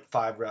it like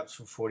 5 reps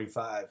for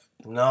 45.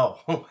 No,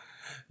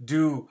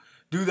 do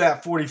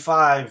that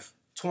 45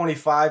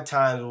 25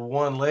 times with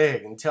one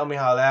leg and tell me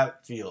how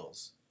that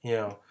feels.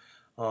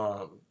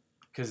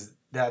 Because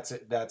that's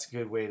a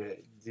good way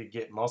to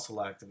get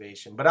muscle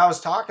activation. But I was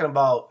talking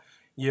about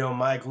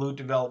my glute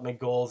development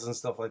goals and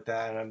stuff like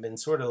that, and I've been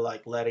sort of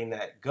like letting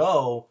that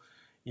go,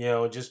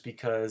 just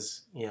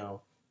because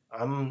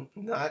I'm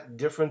not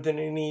different than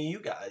any of you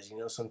guys.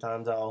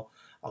 Sometimes I'll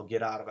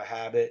get out of a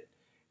habit,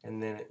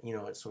 and then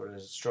it sort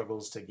of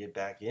struggles to get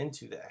back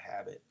into that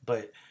habit.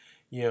 But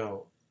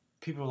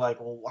people are like,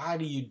 well, why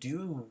do you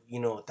do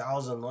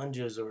 1,000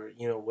 lunges or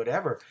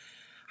whatever?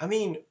 I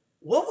mean,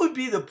 what would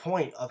be the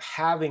point of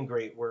having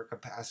great work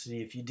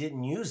capacity if you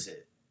didn't use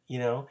it?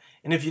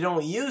 And if you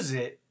don't use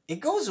it, it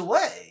goes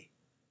away.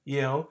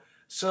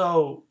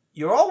 So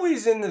you're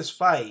always in this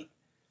fight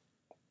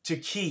to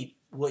keep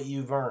what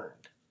you've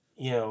earned.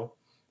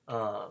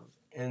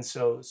 And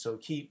so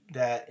keep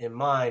that in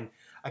mind.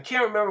 I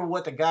can't remember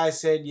what the guy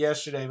said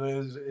yesterday, but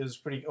it was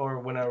pretty, or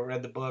when I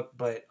read the book,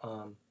 but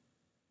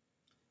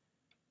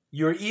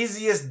your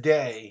easiest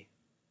day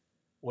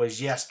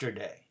was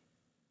yesterday.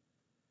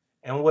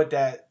 And what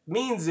that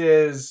means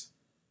is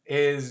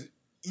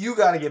you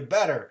got to get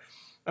better.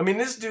 I mean,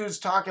 this dude's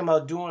talking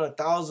about doing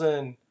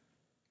 1,000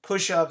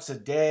 push-ups a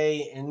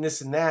day and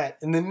this and that.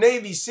 And the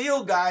Navy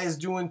SEAL guy is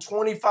doing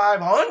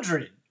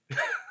 2,500.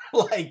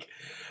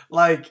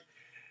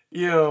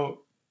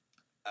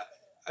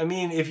 I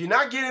mean, if you're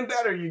not getting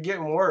better, you're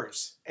getting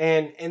worse.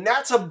 And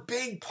that's a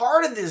big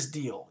part of this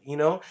deal,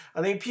 I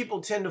think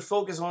people tend to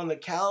focus on the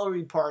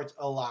calorie part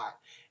a lot,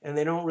 and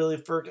they don't really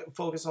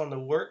focus on the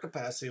work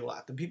capacity a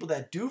lot. The people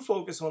that do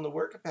focus on the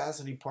work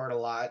capacity part a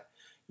lot,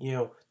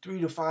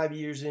 3 to 5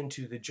 years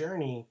into the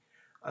journey,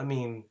 I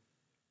mean,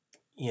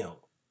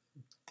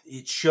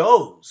 it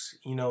shows,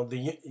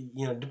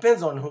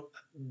 depends on who,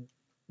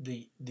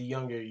 the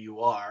younger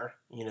you are,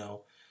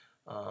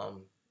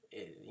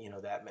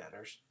 that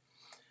matters.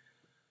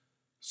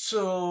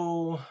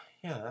 So,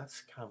 yeah,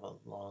 that's kind of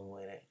a long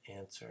way to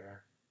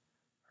answer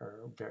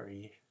her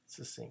very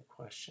succinct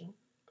question.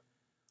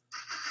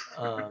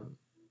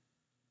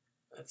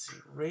 Let's see,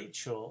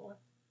 Rachel.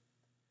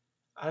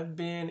 I've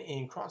been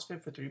in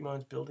CrossFit for 3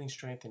 months, building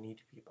strength and need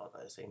to keep up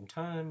at the same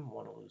time.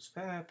 Want to lose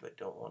fat, but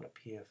don't want a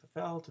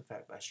PFFL to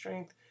affect my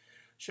strength.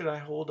 Should I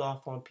hold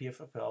off on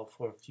PFFL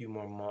for a few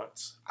more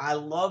months? I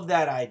love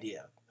that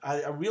idea.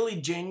 I really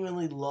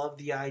genuinely love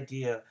the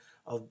idea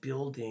of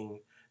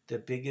building the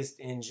biggest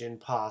engine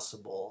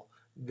possible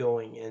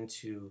going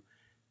into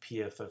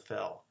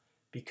PFFL,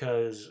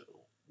 because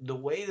the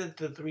way that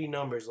the 3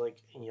 numbers, like,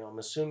 I'm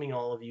assuming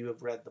all of you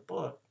have read the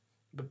book,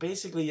 but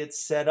basically it's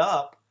set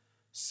up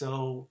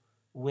so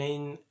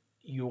when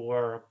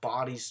your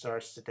body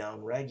starts to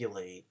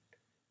downregulate,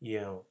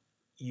 you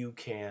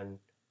can,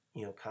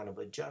 kind of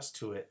adjust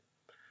to it.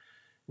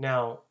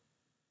 Now,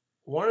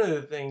 one of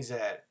the things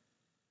that,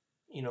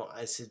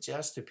 I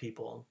suggest to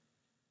people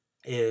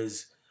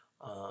is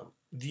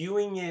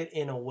viewing it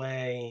in a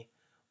way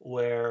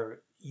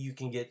where you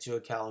can get to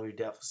a calorie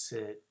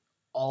deficit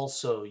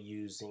also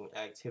using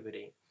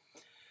activity.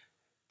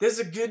 There's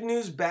a good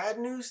news, bad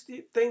news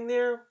thing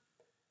there.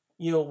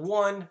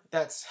 One,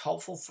 that's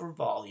helpful for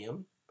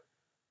volume.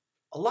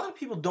 a lot of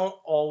people don't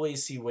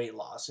always see weight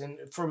loss. And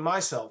for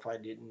myself, I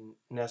didn't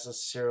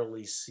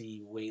necessarily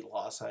see weight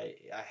loss. I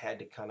had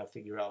to kind of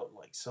figure out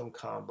like some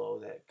combo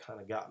that kind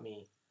of got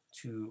me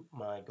to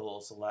my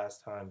goals the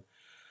last time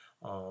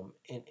and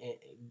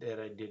that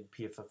I did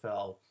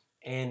PFFL.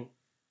 And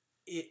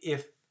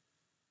if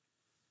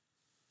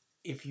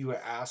you were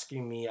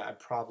asking me, I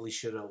probably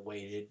should have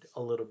waited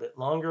a little bit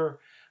longer.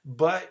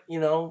 But,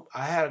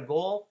 I had a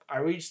goal. I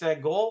reached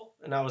that goal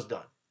and I was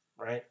done,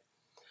 right?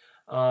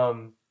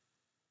 Um,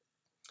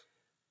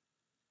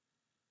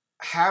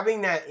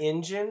 Having that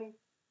engine,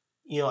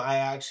 I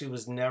actually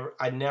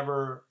I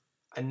never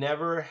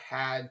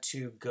had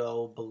to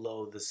go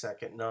below the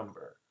second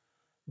number,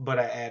 but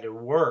I added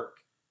work,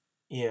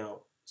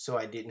 so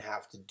I didn't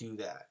have to do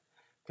that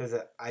because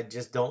I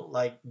just don't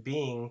like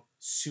being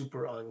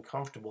super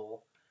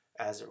uncomfortable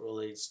as it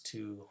relates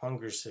to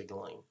hunger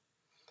signaling.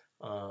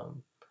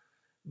 Um,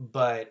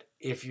 but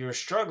if you're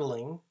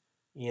struggling,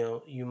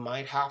 you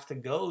might have to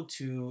go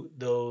to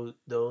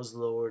those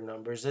lower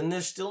numbers, and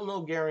there's still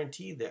no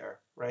guarantee there,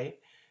 right?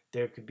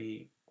 There could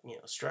be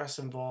stress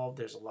involved.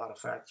 There's a lot of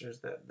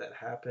factors that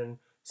happen.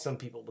 Some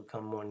people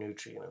become more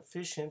nutrient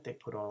efficient. They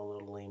put on a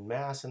little lean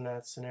mass in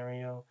that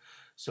scenario.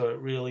 So it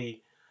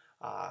really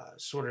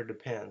sort of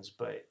depends.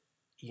 But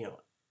you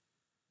know,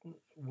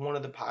 one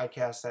of the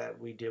podcasts that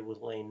we did with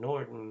Lane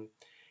Norton,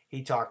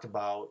 he talked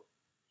about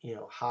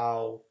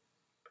how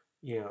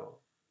you know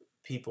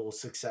people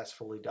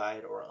successfully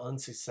diet or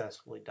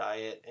unsuccessfully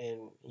diet,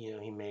 and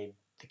he made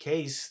the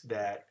case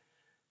that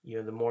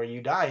the more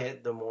you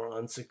diet, the more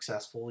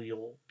unsuccessful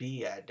you'll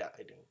be at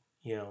dieting.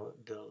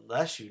 The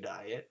less you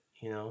diet,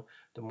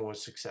 the more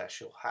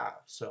success you'll have.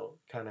 So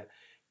kind of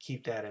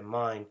keep that in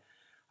mind.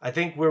 I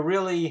think we're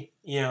really,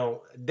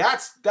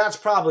 that's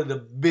probably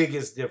the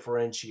biggest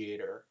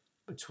differentiator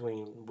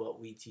between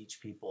what we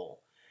teach people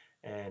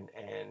and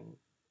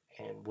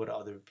what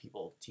other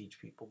people teach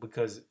people,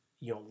 because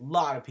a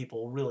lot of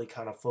people really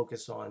kind of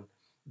focus on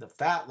the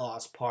fat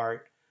loss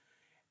part,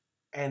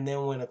 and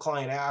then when a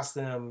client asks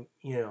them,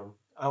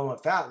 I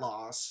want fat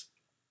loss,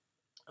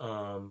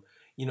 um,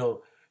 you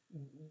know,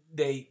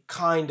 they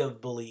kind of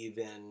believe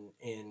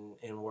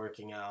in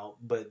working out,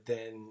 but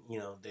then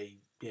they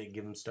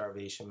give them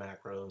starvation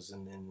macros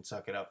and then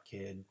suck it up,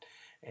 kid,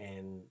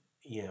 and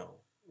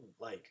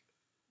like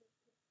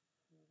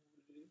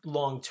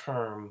long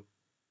term,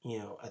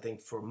 I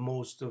think for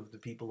most of the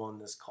people on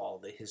this call,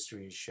 the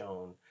history has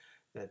shown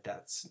that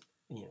that's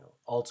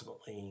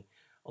ultimately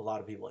a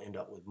lot of people end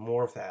up with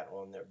more fat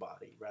on their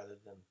body rather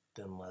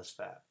than less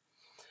fat.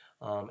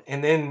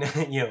 And then,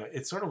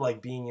 it's sort of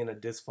like being in a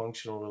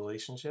dysfunctional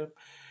relationship,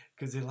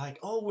 because they're like,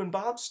 oh, when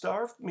Bob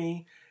starved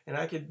me and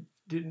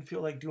didn't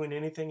feel like doing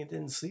anything and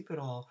didn't sleep at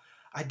all,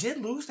 I did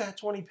lose that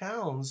 20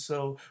 pounds.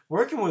 So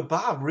working with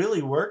Bob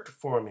really worked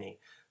for me.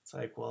 It's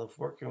like, well, if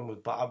working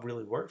with Bob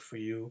really worked for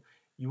you,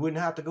 you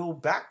wouldn't have to go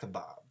back to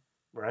Bob,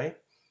 right?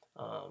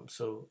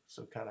 So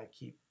kind of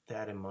keep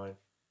that in mind.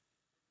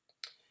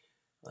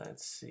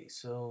 Let's see.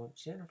 So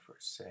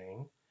Jennifer's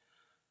saying,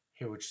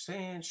 hear what you're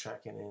saying,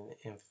 tracking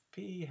in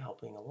FP,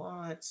 helping a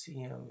lot,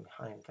 CM,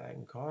 high in fat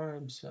and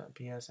carbs.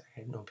 PS, I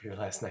had no beer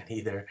last night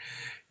either.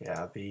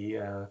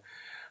 Yeah,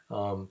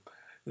 um,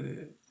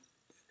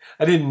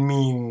 I didn't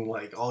mean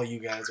like all you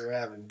guys are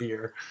having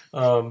beer.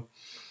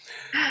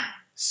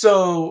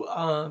 So,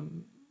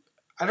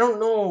 I don't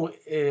know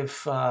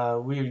if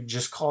we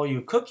just call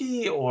you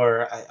Cookie,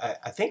 or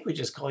I think we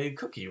just call you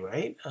Cookie,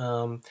 right?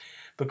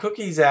 But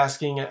Cookie's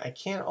asking, I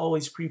can't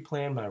always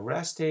pre-plan my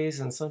rest days,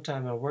 and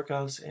sometimes my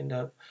workouts end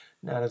up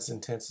not as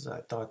intense as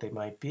I thought they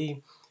might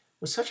be.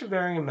 With such a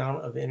varying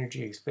amount of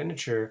energy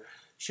expenditure,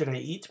 should I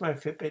eat to my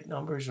Fitbit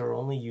numbers or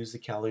only use the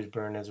calories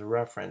burned as a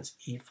reference?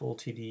 Eat full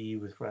TDE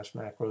with rest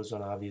macros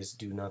on obvious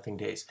do-nothing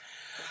days.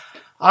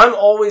 I'm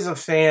always a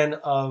fan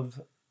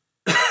of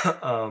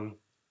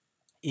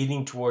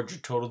eating towards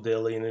your total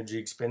daily energy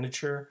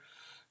expenditure.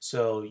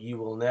 So you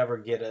will never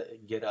get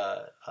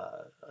a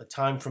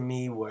time from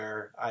me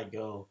where I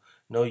go,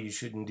 no, you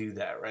shouldn't do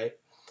that, right?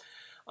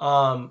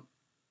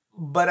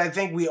 But I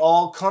think we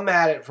all come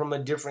at it from a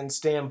different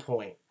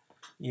standpoint.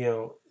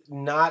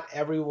 Not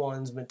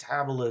everyone's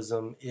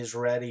metabolism is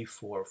ready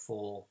for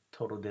full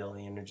total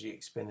daily energy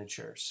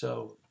expenditure.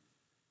 So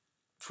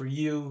for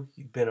you,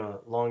 you've been a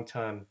long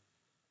time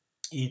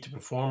Eat to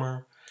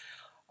Performer.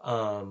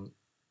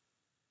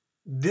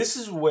 This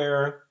is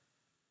where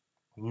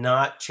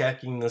not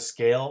checking the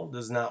scale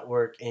does not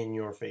work in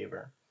your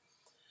favor.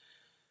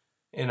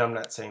 And I'm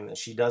not saying that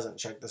she doesn't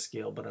check the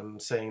scale, but I'm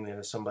saying that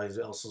if somebody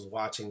else is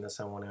watching this,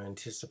 I want to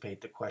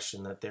anticipate the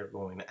question that they're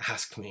going to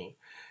ask me,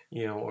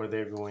 or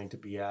they're going to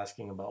be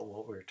asking about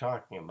what we're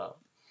talking about.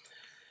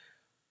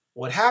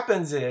 What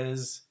happens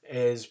is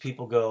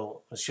people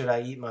go, should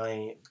I eat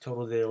my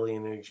total daily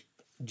energy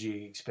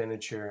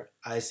expenditure?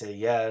 I say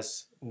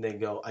yes. And they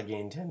go, I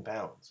gained 10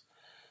 pounds.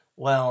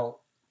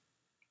 Well,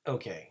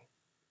 okay.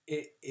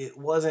 It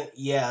wasn't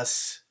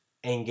yes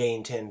and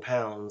gain 10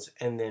 pounds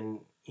and then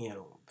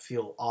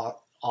feel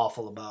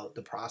awful about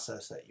the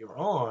process that you're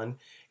on.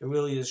 It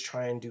really is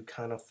trying to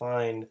kind of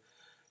find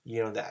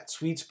that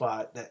sweet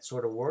spot that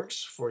sort of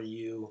works for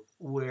you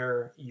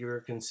where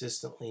you're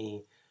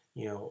consistently,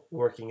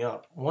 working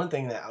up. One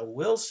thing that I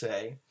will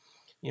say,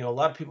 a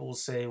lot of people will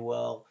say,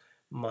 well,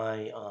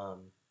 my,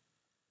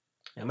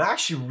 I'm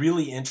actually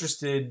really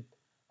interested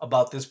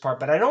about this part,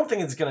 but I don't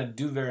think it's going to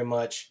do very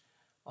much.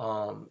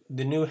 The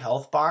new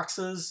health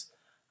boxes,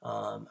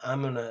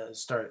 I'm going to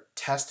start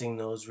testing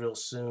those real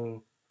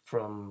soon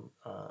from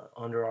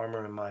Under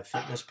Armour and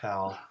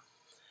MyFitnessPal,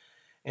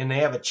 and they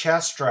have a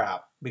chest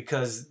strap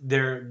because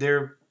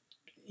they're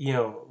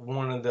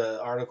one of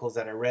the articles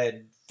that I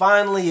read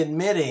finally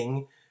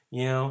admitting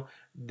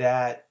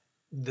that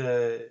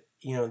the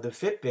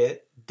Fitbit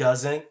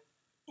doesn't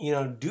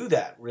do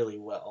that really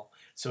well,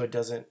 so it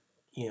doesn't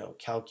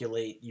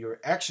calculate your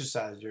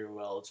exercise very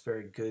well. It's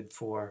very good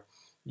for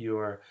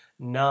your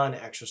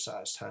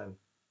non-exercise time.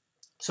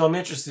 So I'm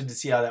interested to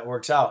see how that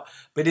works out,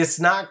 but it's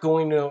not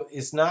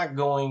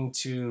going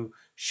to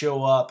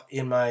show up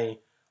in my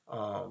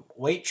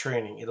weight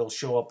training. It'll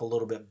show up a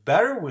little bit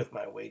better with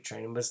my weight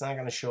training, but it's not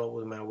going to show up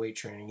with my weight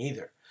training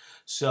either.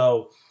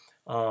 So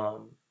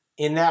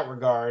in that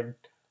regard,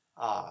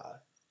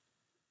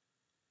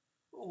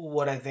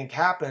 what I think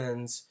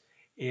happens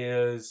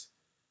is,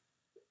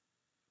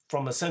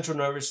 from a central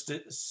nervous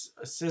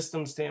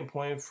system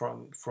standpoint,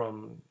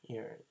 from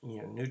your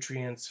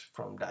nutrients,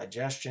 from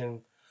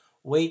digestion,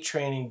 weight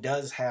training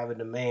does have a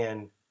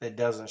demand that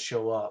doesn't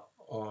show up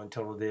on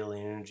total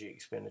daily energy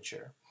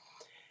expenditure.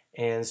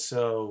 And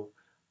so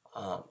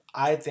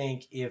I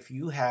think if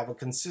you have a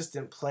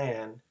consistent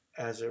plan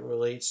as it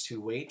relates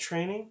to weight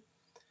training,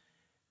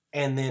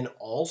 and then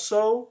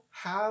also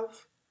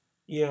have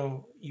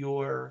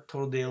your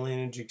total daily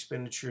energy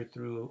expenditure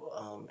through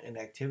an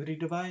activity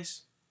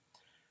device,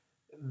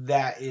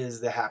 that is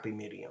the happy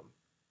medium,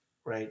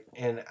 right?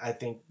 And I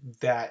think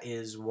that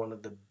is one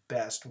of the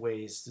best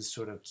ways to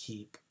sort of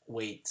keep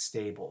weight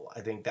stable.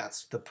 I think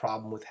that's the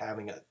problem with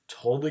having a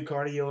totally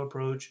cardio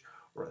approach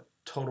or a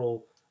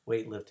total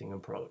weightlifting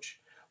approach.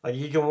 Like,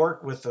 you can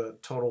work with a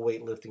total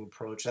weightlifting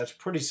approach. That's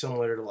pretty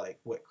similar to like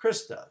what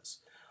Chris does.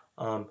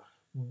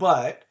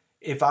 But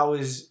if I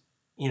was,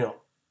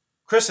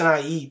 Chris and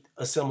I eat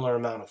a similar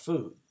amount of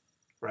food,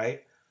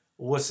 right?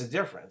 What's the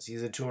difference?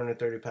 He's a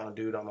 230-pound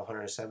dude. I'm a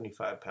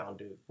 175-pound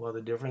dude. Well,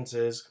 the difference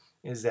is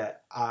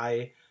that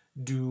I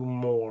do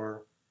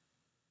more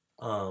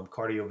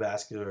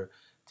cardiovascular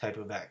type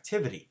of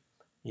activity.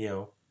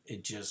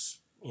 It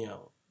just,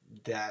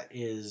 that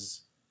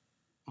is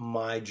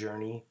my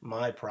journey,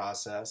 my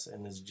process,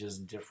 and it's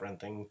just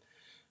different than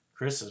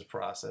Chris's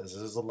process.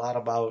 There's a lot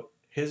about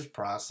his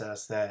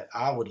process that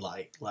I would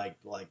like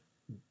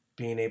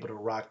being able to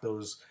rock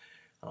those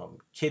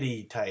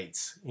kitty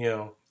tights,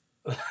 and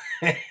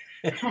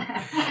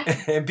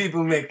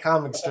people make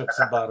comic strips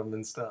about them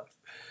and stuff.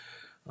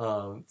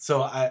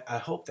 So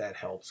I hope that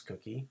helps,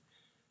 Cookie.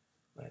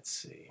 Let's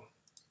see.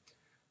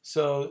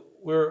 So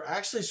we're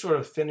actually sort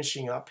of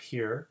finishing up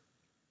here,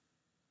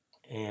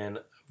 and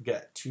I've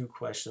got 2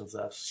 questions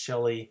left.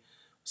 Shelly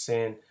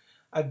saying,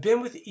 I've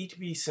been with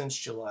ETB since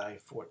July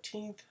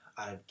 14th.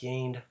 I've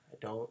gained. I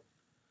don't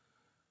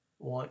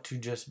want to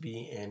just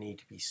be an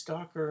ETB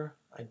stalker.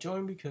 I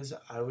joined because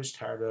I was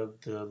tired of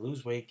the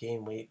lose weight,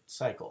 gain weight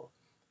cycle.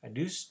 I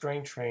do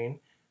strength train,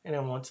 and I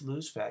want to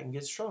lose fat and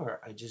get stronger.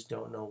 I just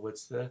don't know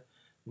what's the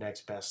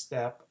next best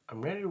step.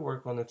 I'm ready to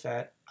work on the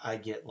fat. I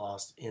get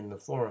lost in the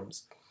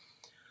forums.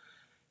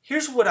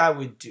 Here's what I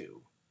would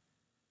do.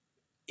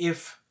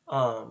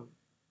 Well,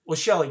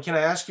 Shelly, can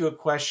I ask you a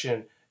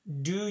question?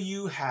 Do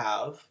you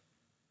have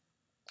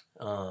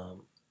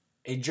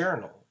a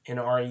journal, and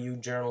are you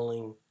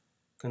journaling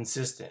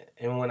consistent?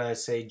 And when I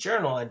say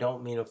journal, I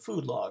don't mean a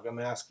food log. I'm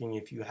asking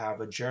if you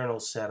have a journal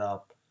set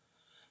up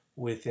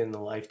within the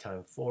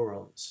Lifetime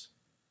forums.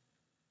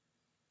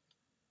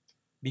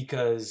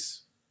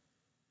 Because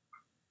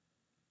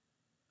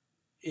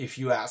if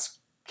you ask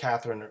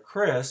Catherine or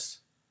Chris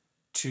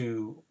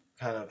to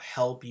kind of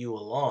help you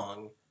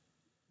along,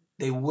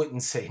 they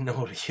wouldn't say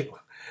no to you,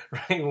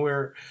 right?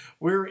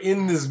 We're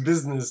in this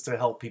business to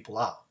help people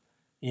out,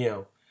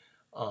 and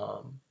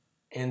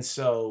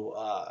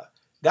so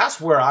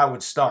that's where I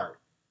would start.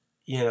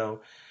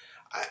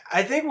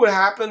 I think what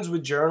happens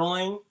with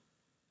journaling,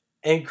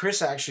 and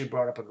Chris actually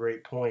brought up a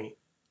great point.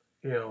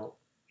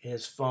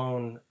 His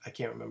phone, I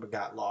can't remember,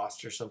 got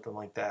lost or something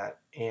like that,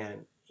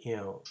 and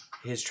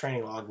his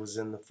training log was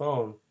in the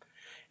phone,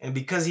 and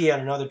because he had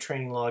another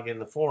training log in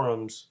the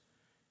forums,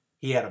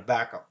 he had a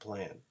backup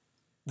plan.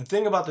 The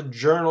thing about the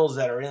journals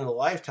that are in the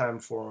Lifetime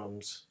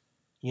forums,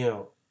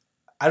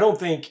 I don't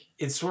think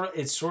it's sort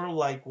of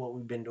like what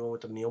we've been doing with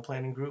the meal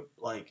planning group.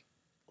 Like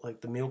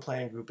the meal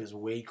planning group is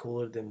way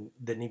cooler than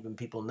even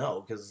people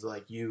know, because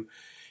like you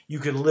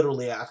could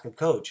literally ask a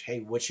coach,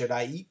 hey, what should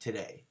I eat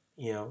today?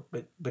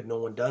 But no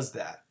one does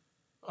that.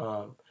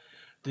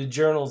 The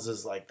journals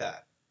is like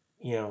that.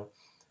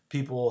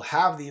 People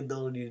have the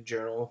ability to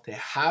journal. They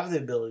have the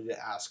ability to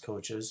ask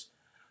coaches,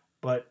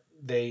 but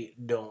they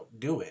don't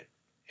do it.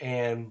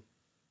 And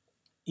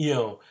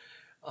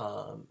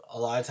A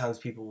lot of times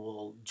people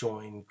will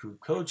join group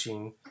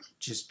coaching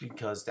just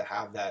because to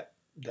have that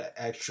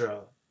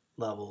extra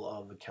level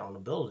of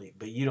accountability,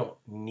 but you don't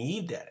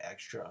need that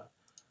extra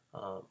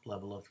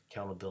level of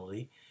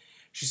accountability.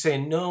 She's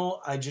saying, no,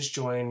 I just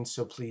joined,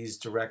 so please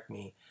direct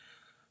me.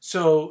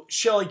 So,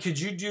 Shelly, could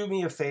you do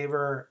me a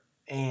favor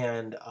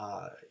and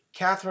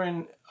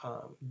Catherine,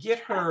 get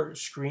her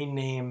screen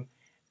name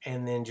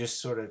and then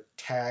just sort of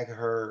tag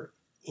her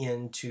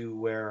into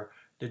where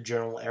the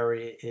journal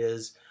area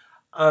is.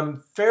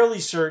 I'm fairly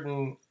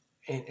certain,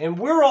 and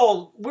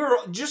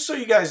we're just so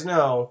you guys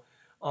know,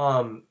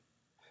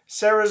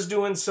 Sarah's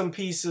doing some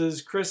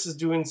pieces, Chris is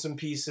doing some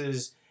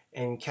pieces,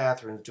 and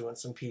Catherine's doing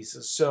some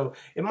pieces. So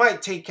it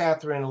might take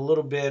Catherine a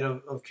little bit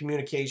of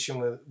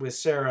communication with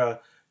Sarah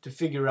to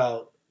figure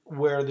out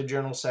where the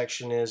journal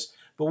section is.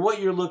 But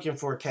what you're looking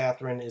for,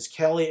 Catherine, is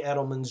Kelly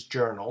Edelman's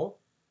journal,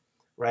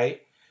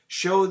 right?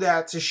 Show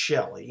that to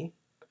Shelly.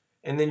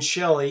 And then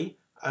Shelly,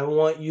 I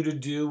want you to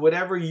do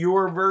whatever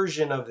your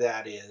version of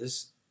that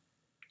is,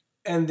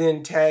 and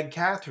then tag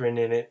Catherine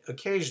in it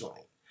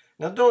occasionally.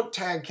 Now, don't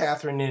tag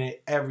Catherine in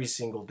it every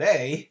single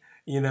day,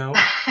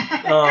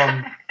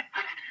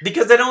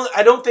 because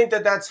I don't think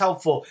that that's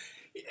helpful.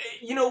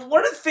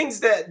 One of the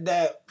things that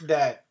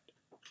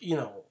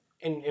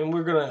and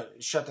we're gonna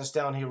shut this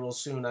down here real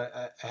soon.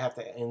 I have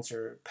to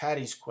answer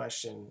Patty's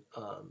question,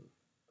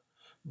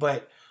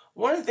 but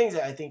one of the things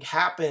that I think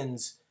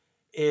happens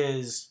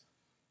is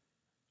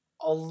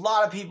a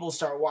lot of people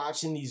start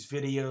watching these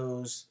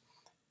videos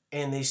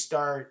and they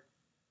start,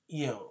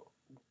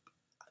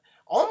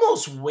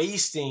 almost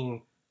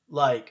wasting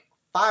like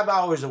 5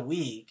 hours a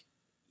week,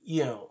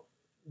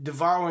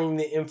 devouring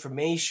the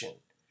information.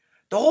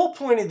 The whole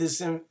point of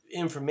this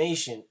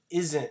information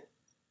isn't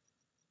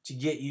to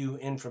get you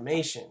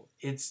information.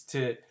 It's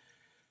to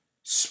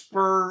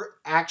spur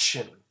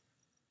action,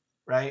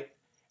 right?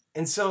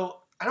 And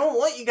so I don't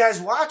want you guys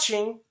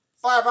watching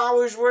 5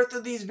 hours worth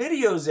of these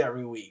videos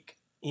every week,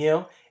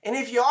 And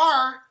if you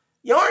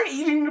aren't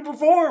eating to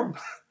perform,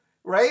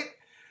 right?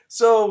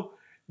 So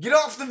get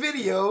off the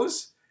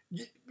videos,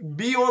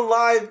 be on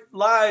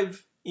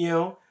live,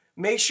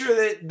 make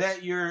sure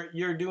that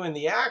you're doing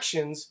the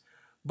actions.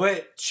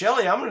 But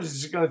Shelly, I'm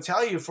just going to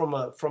tell you from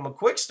a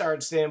quick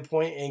start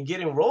standpoint and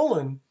getting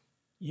rolling,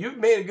 you've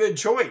made a good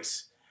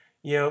choice,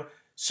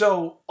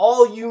 So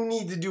all you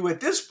need to do at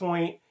this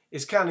point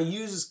is kind of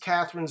use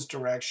Catherine's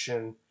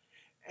direction,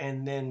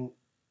 and then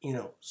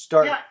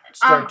start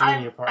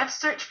doing your part. I've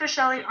searched for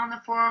Shelly on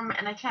the forum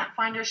and I can't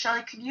find her.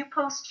 Shelly, could you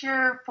post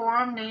your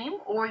forum name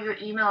or your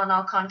email and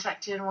I'll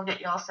contact you and we'll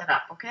get you all set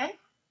up, okay?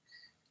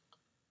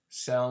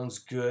 Sounds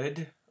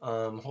good.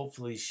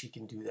 Hopefully she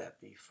can do that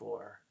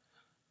before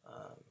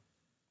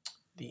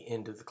the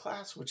end of the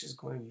class, which is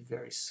going to be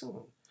very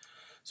soon.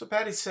 So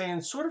Patty's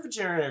saying, sort of a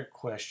generic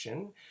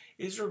question,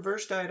 is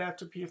reverse diet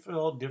after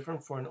PFL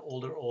different for an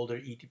older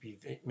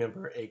ETP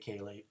member, aka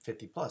late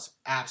 50 plus?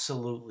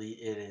 Absolutely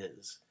it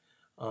is.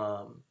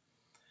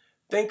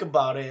 Think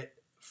about it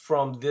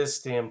from this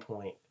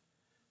standpoint.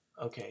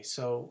 Okay,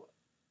 so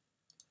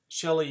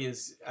Shelly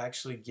is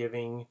actually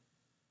giving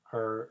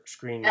her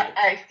screen name.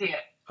 I see it.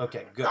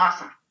 Okay, good.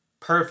 Awesome.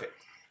 Perfect.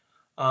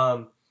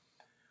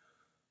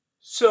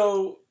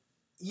 So,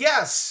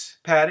 yes,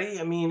 Patty,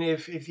 I mean,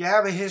 if you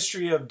have a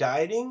history of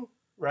dieting,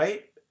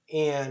 right,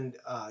 and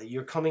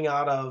you're coming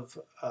out of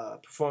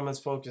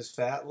performance-focused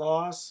fat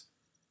loss,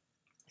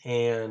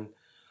 and,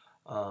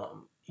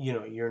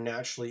 you're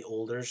naturally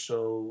older,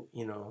 so,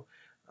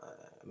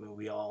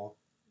 we all,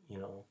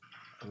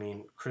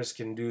 Chris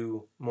can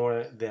do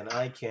more than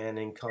I can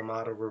and come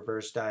out of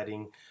reverse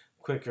dieting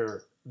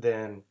quicker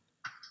than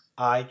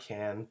I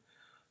can.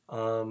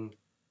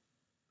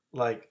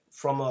 Like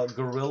from a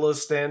gorilla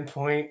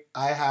standpoint,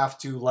 I have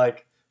to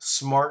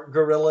smart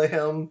gorilla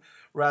him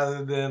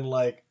rather than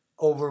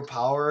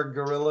overpower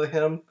gorilla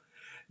him.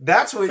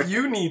 That's what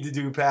you need to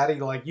do, Patty.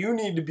 You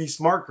need to be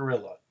smart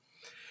gorilla.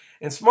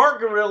 And smart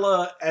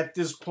gorilla at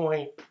this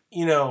point,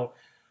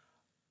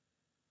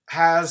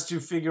 has to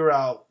figure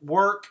out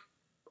work,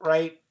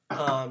 right?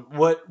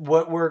 What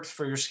works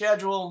for your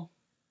schedule?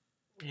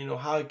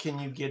 How can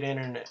you get in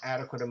an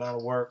adequate amount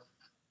of work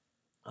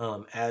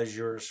as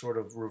you're sort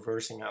of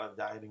reversing out of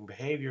dieting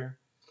behavior?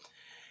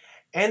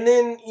 And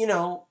then,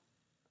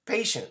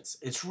 patience.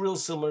 It's real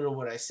similar to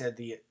what I said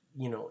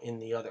in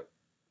the other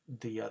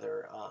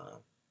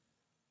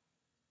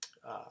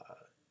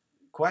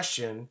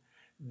question,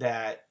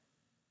 that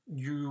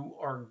you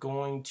are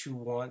going to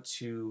want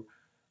to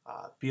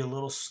be a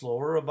little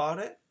slower about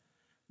it,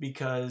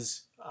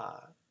 because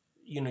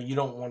you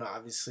don't want to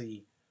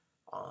obviously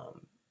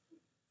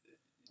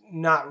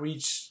not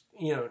reach,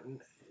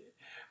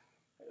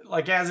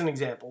 as an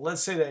example,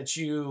 let's say that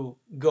you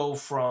go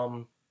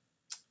from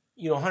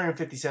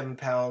 157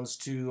 pounds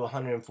to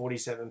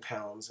 147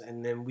 pounds,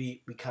 and then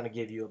we kind of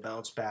give you a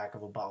bounce back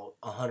of about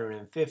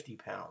 150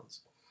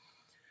 pounds,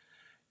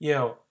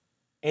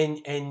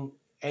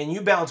 and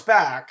you bounce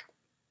back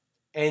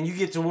and you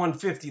get to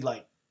 150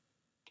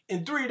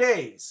 in 3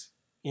 days,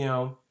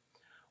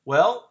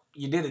 well,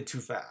 you did it too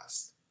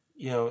fast.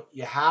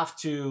 you have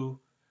to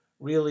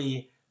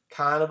really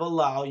kind of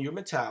allow your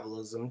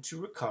metabolism to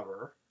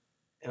recover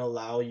and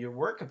allow your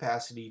work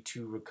capacity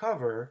to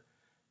recover,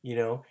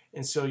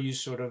 and so you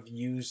sort of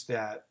use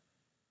that,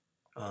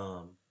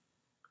 um,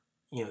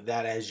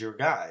 that as your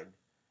guide,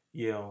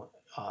 you know,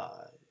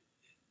 uh,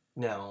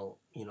 now,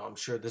 I'm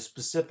sure the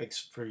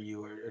specifics for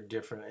you are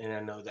different, and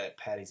I know that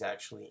Patty's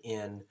actually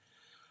in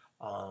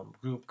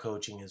group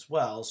coaching as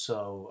well.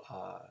 So,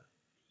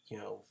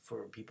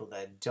 for people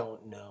that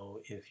don't know,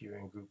 if you're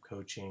in group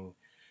coaching,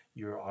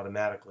 you're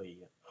automatically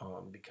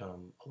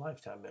become a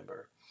lifetime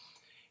member.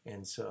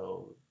 And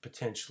so,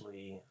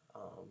 potentially,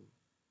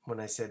 when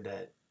I said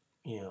that,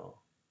 you know,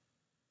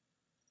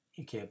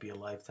 you can't be a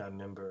lifetime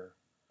member,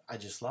 I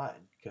just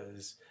lied,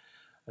 because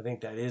I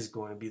think that is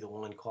going to be the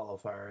one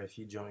qualifier. If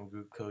you join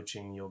group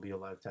coaching, you'll be a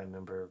lifetime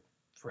member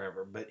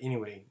forever. But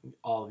anyway,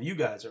 all of you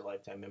guys are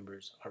lifetime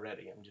members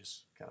already. I'm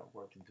just kind of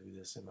working through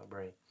this in my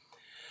brain.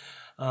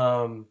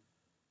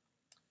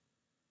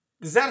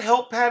 Does that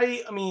help,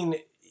 Patty? I mean,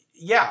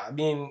 yeah. I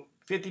mean,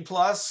 50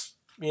 plus.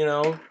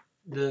 The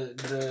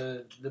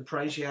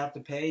price you have to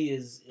pay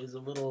is a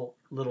little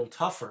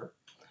tougher.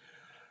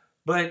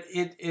 But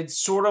it's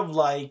sort of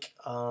like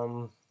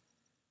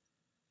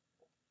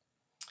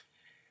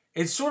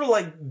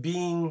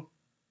being.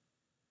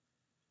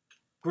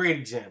 Great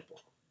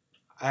example.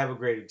 I have a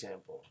great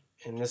example,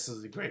 and this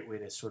is a great way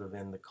to sort of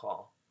end the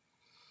call.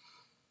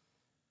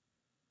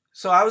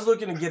 So I was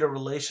looking to get a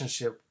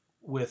relationship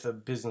with a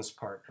business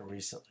partner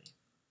recently,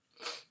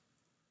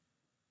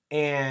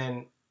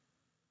 and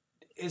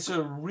it's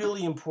a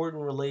really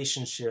important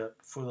relationship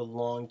for the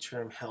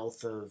long-term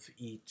health of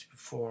each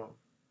forum.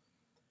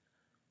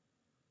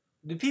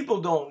 The people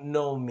don't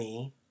know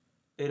me.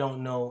 They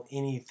don't know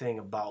anything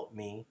about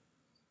me.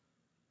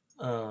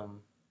 I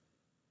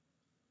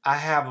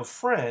have a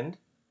friend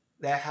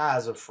that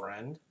has a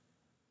friend.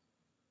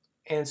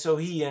 And so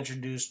he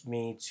introduced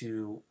me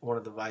to one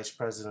of the vice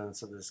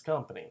presidents of this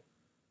company.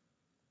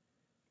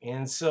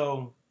 And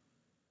so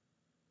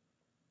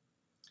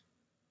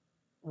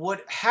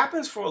what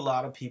happens for a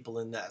lot of people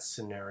in that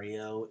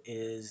scenario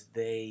is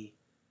they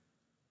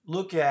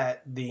look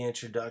at the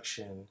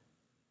introduction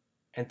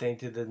and think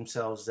to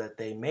themselves that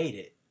they made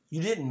it.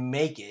 You didn't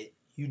make it.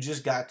 You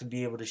just got to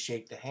be able to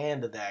shake the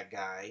hand of that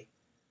guy.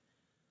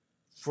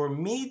 For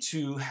me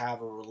to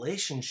have a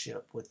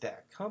relationship with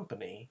that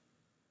company,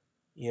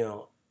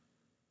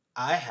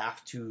 I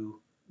have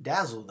to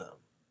dazzle them.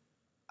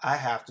 I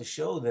have to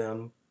show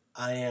them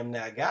I am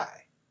that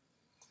guy.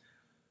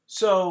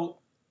 So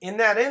in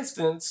that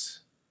instance,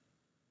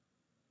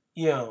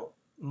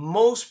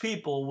 most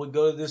people would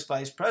go to this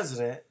vice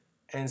president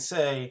and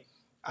say,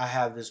 I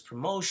have this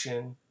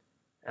promotion,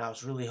 and I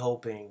was really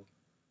hoping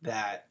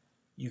that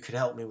you could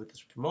help me with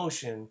this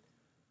promotion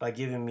by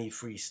giving me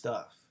free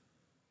stuff.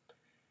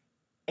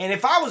 And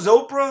if I was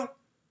Oprah,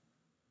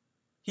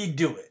 he'd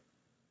do it.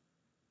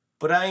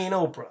 But I ain't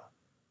Oprah.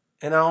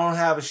 And I don't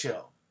have a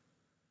show.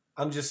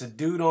 I'm just a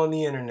dude on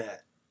the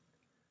internet.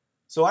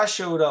 So I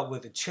showed up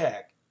with a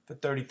check for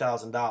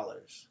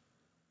 $30,000.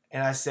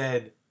 And I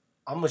said,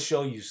 I'm going to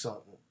show you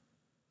something.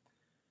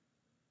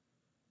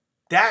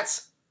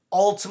 That's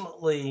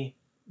ultimately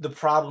the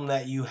problem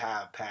that you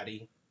have,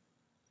 Patty.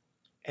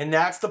 And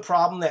that's the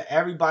problem that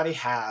everybody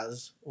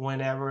has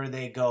whenever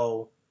they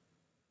go,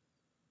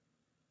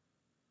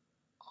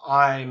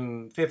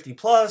 I'm 50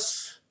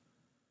 plus,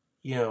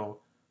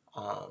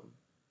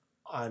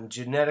 I'm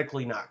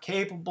genetically not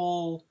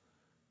capable,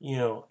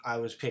 I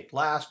was picked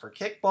last for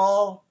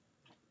kickball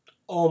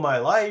all my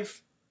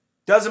life.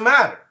 Doesn't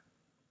matter.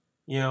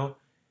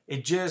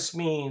 It just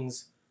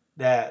means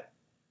that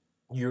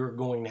you're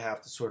going to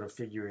have to sort of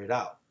figure it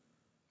out.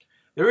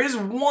 There is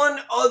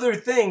one other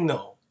thing,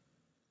 though.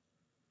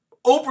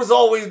 Oprah's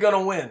always going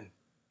to win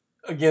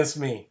against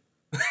me.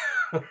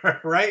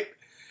 Right?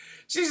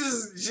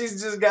 She's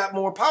just got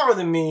more power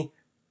than me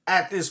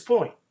at this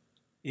point.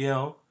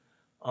 For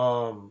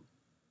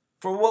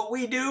what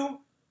we do,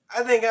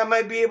 I think I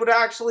might be able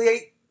to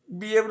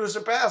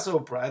surpass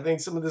Oprah. I think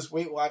some of this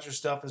Weight Watcher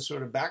stuff is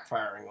sort of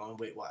backfiring on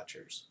Weight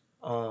Watchers.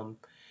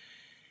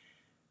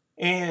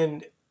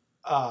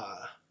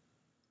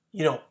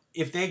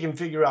 If they can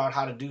figure out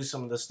how to do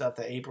some of the stuff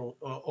that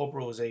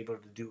Oprah was able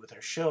to do with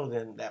her show,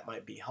 then that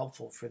might be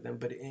helpful for them.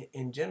 But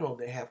in general,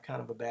 they have kind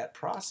of a bad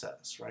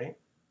process, right?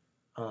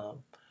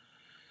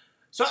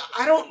 So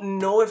I don't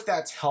know if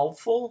that's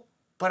helpful,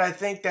 but I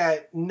think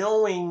that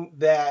knowing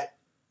that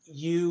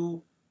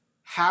you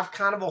have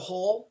kind of a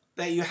hole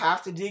that you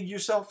have to dig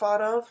yourself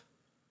out of,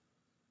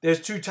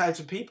 there's two types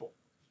of people,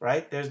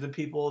 right? There's the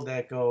people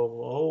that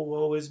go, oh,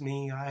 woe is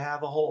me, I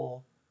have a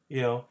hole,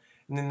 and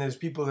then there's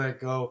people that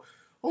go,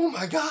 oh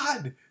my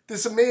God,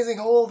 this amazing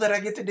hole that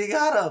I get to dig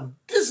out of.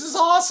 This is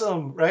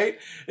awesome, right?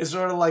 It's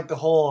sort of like the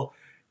whole,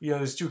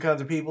 there's two kinds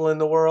of people in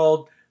the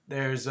world.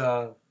 There's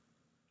the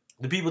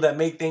people that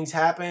make things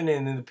happen,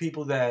 and then the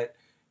people that,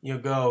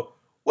 go,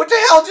 what the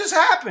hell just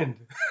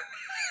happened?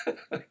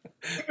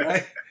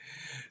 Right?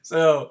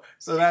 So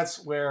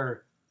that's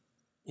where,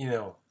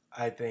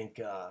 I think,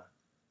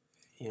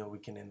 we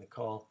can end the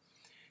call.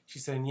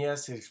 She's saying,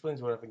 yes, it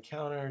explains what I've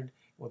encountered,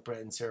 what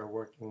Brett and Sarah are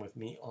working with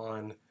me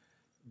on.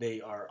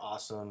 They are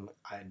awesome.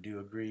 I do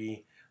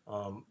agree.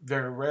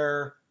 Very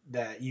rare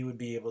that you would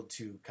be able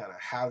to kind of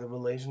have the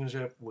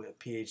relationship with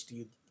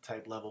PhD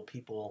type level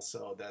people.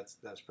 So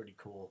that's pretty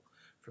cool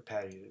for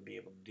Patty to be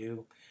able to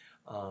do.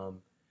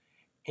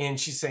 And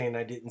she's saying,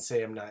 I didn't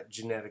say I'm not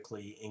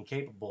genetically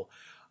incapable.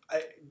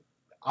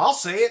 I'll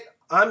say it.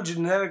 I'm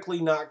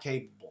genetically not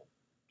capable.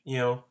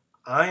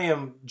 I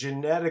am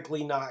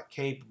genetically not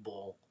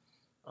capable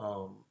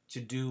to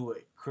do what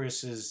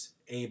Chris is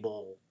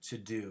able to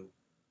do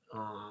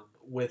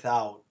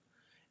without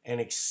an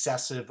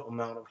excessive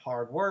amount of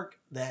hard work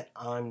that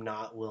I'm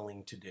not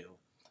willing to do.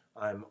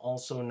 I'm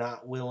also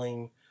not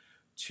willing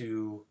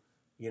to,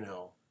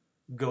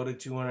 go to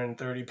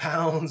 230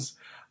 pounds.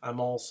 I'm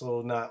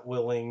also not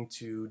willing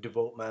to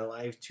devote my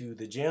life to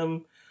the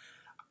gym.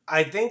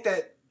 I think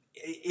that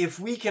if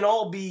we can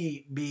all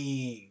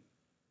be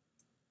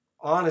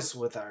honest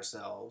with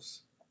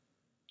ourselves,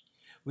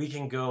 we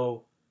can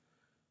go.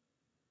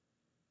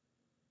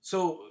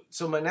 So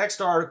my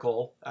next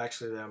article,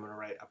 actually, that I'm going to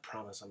write, I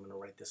promise I'm going to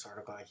write this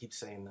article. I keep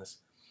saying this.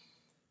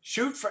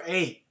 Shoot for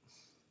 8.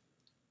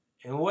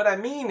 And what I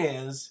mean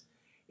is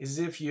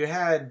if you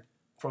had,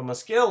 from a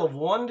scale of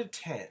 1 to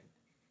 10,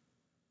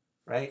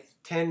 right?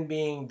 10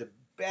 being the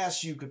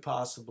best you could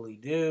possibly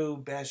do,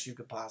 best you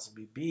could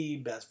possibly be,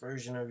 best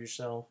version of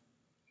yourself,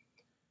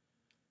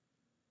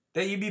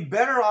 that you'd be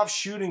better off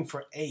shooting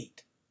for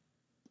 8.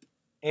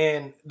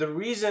 And the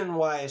reason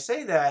why I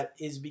say that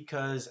is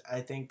because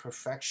I think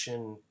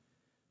perfection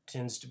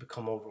tends to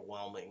become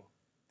overwhelming.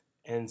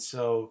 And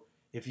so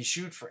if you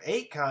shoot for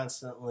 8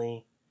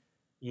 constantly,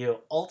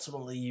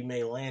 ultimately you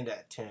may land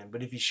at 10.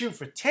 But if you shoot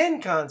for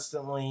 10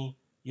 constantly,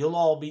 you'll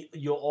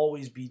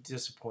always be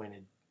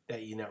disappointed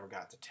that you never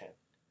got to 10,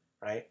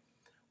 right?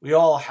 We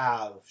all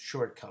have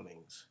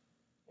shortcomings,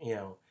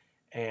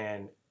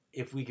 and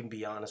if we can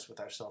be honest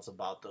with ourselves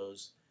about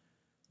those,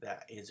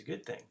 that is a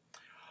good thing.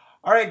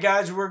 All right,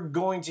 guys, we're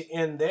going to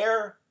end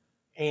there,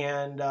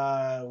 and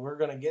we're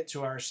going to get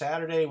to our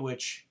Saturday,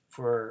 which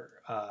for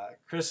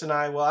Chris and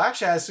I, well,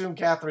 actually, I assume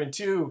Catherine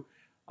too.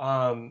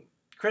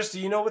 Chris, do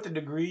you know what the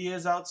degree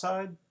is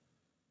outside?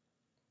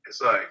 It's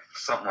like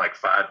something like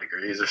 5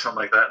 degrees or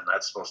something like that, and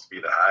that's supposed to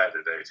be the high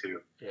today too.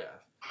 Yeah,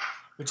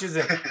 which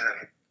isn't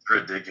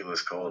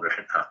ridiculous cold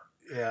right now.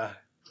 Yeah,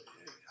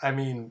 I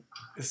mean,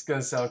 it's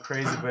gonna sound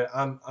crazy, but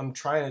I'm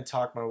trying to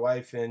talk my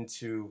wife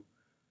into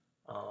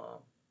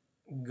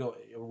go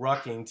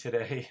rucking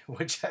today,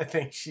 which I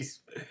think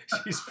she's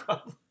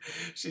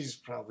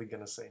probably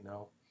gonna say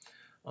no.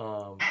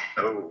 Oh.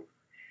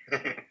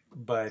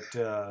 But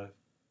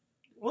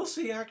we'll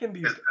see. I can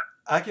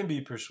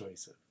be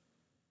persuasive.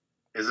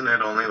 Isn't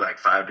it only like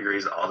 5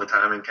 degrees all the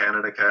time in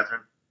Canada, Catherine?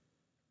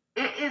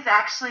 It is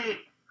actually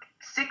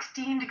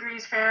 16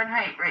 degrees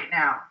Fahrenheit right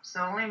now,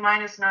 so only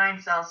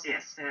 -9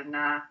 Celsius, and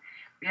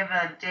we have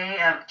a day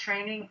of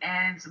training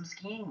and some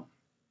skiing.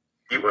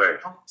 Heat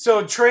wave.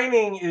 So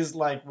training is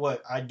like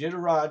what?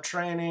 Iditarod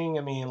training?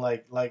 I mean,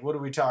 like what are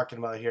we talking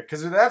about here?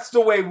 Because that's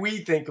the way we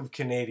think of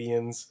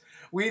Canadians.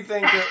 We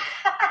think that...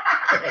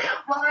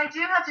 Well, I do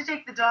have to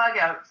take the dog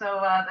out, so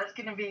that's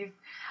going to be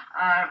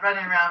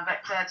running around.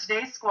 But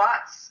today's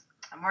squats,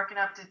 I'm working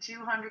up to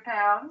 200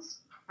 pounds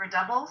for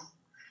doubles,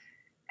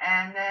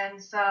 and then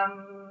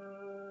some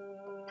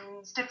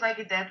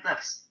stiff-legged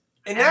deadlifts,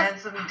 and then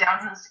some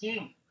downhill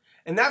skiing.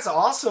 And that's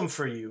awesome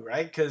for you,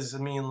 right? Because, I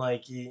mean,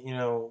 like,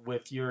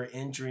 with your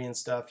injury and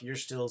stuff, you're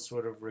still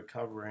sort of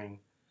recovering.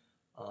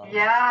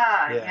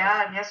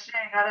 Yeah. And yesterday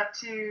I got up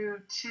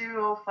to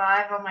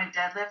 205 on my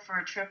deadlift for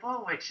a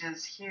triple, which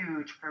is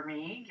huge for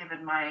me,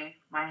 given my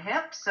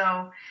hip.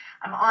 So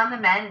I'm on the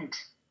mend.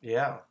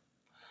 Yeah.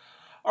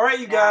 All right,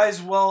 you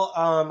guys. Well,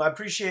 I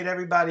appreciate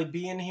everybody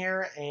being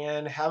here,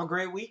 and have a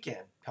great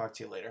weekend. Talk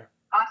to you later.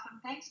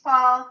 Awesome. Thanks,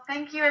 Paul.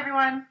 Thank you,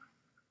 everyone.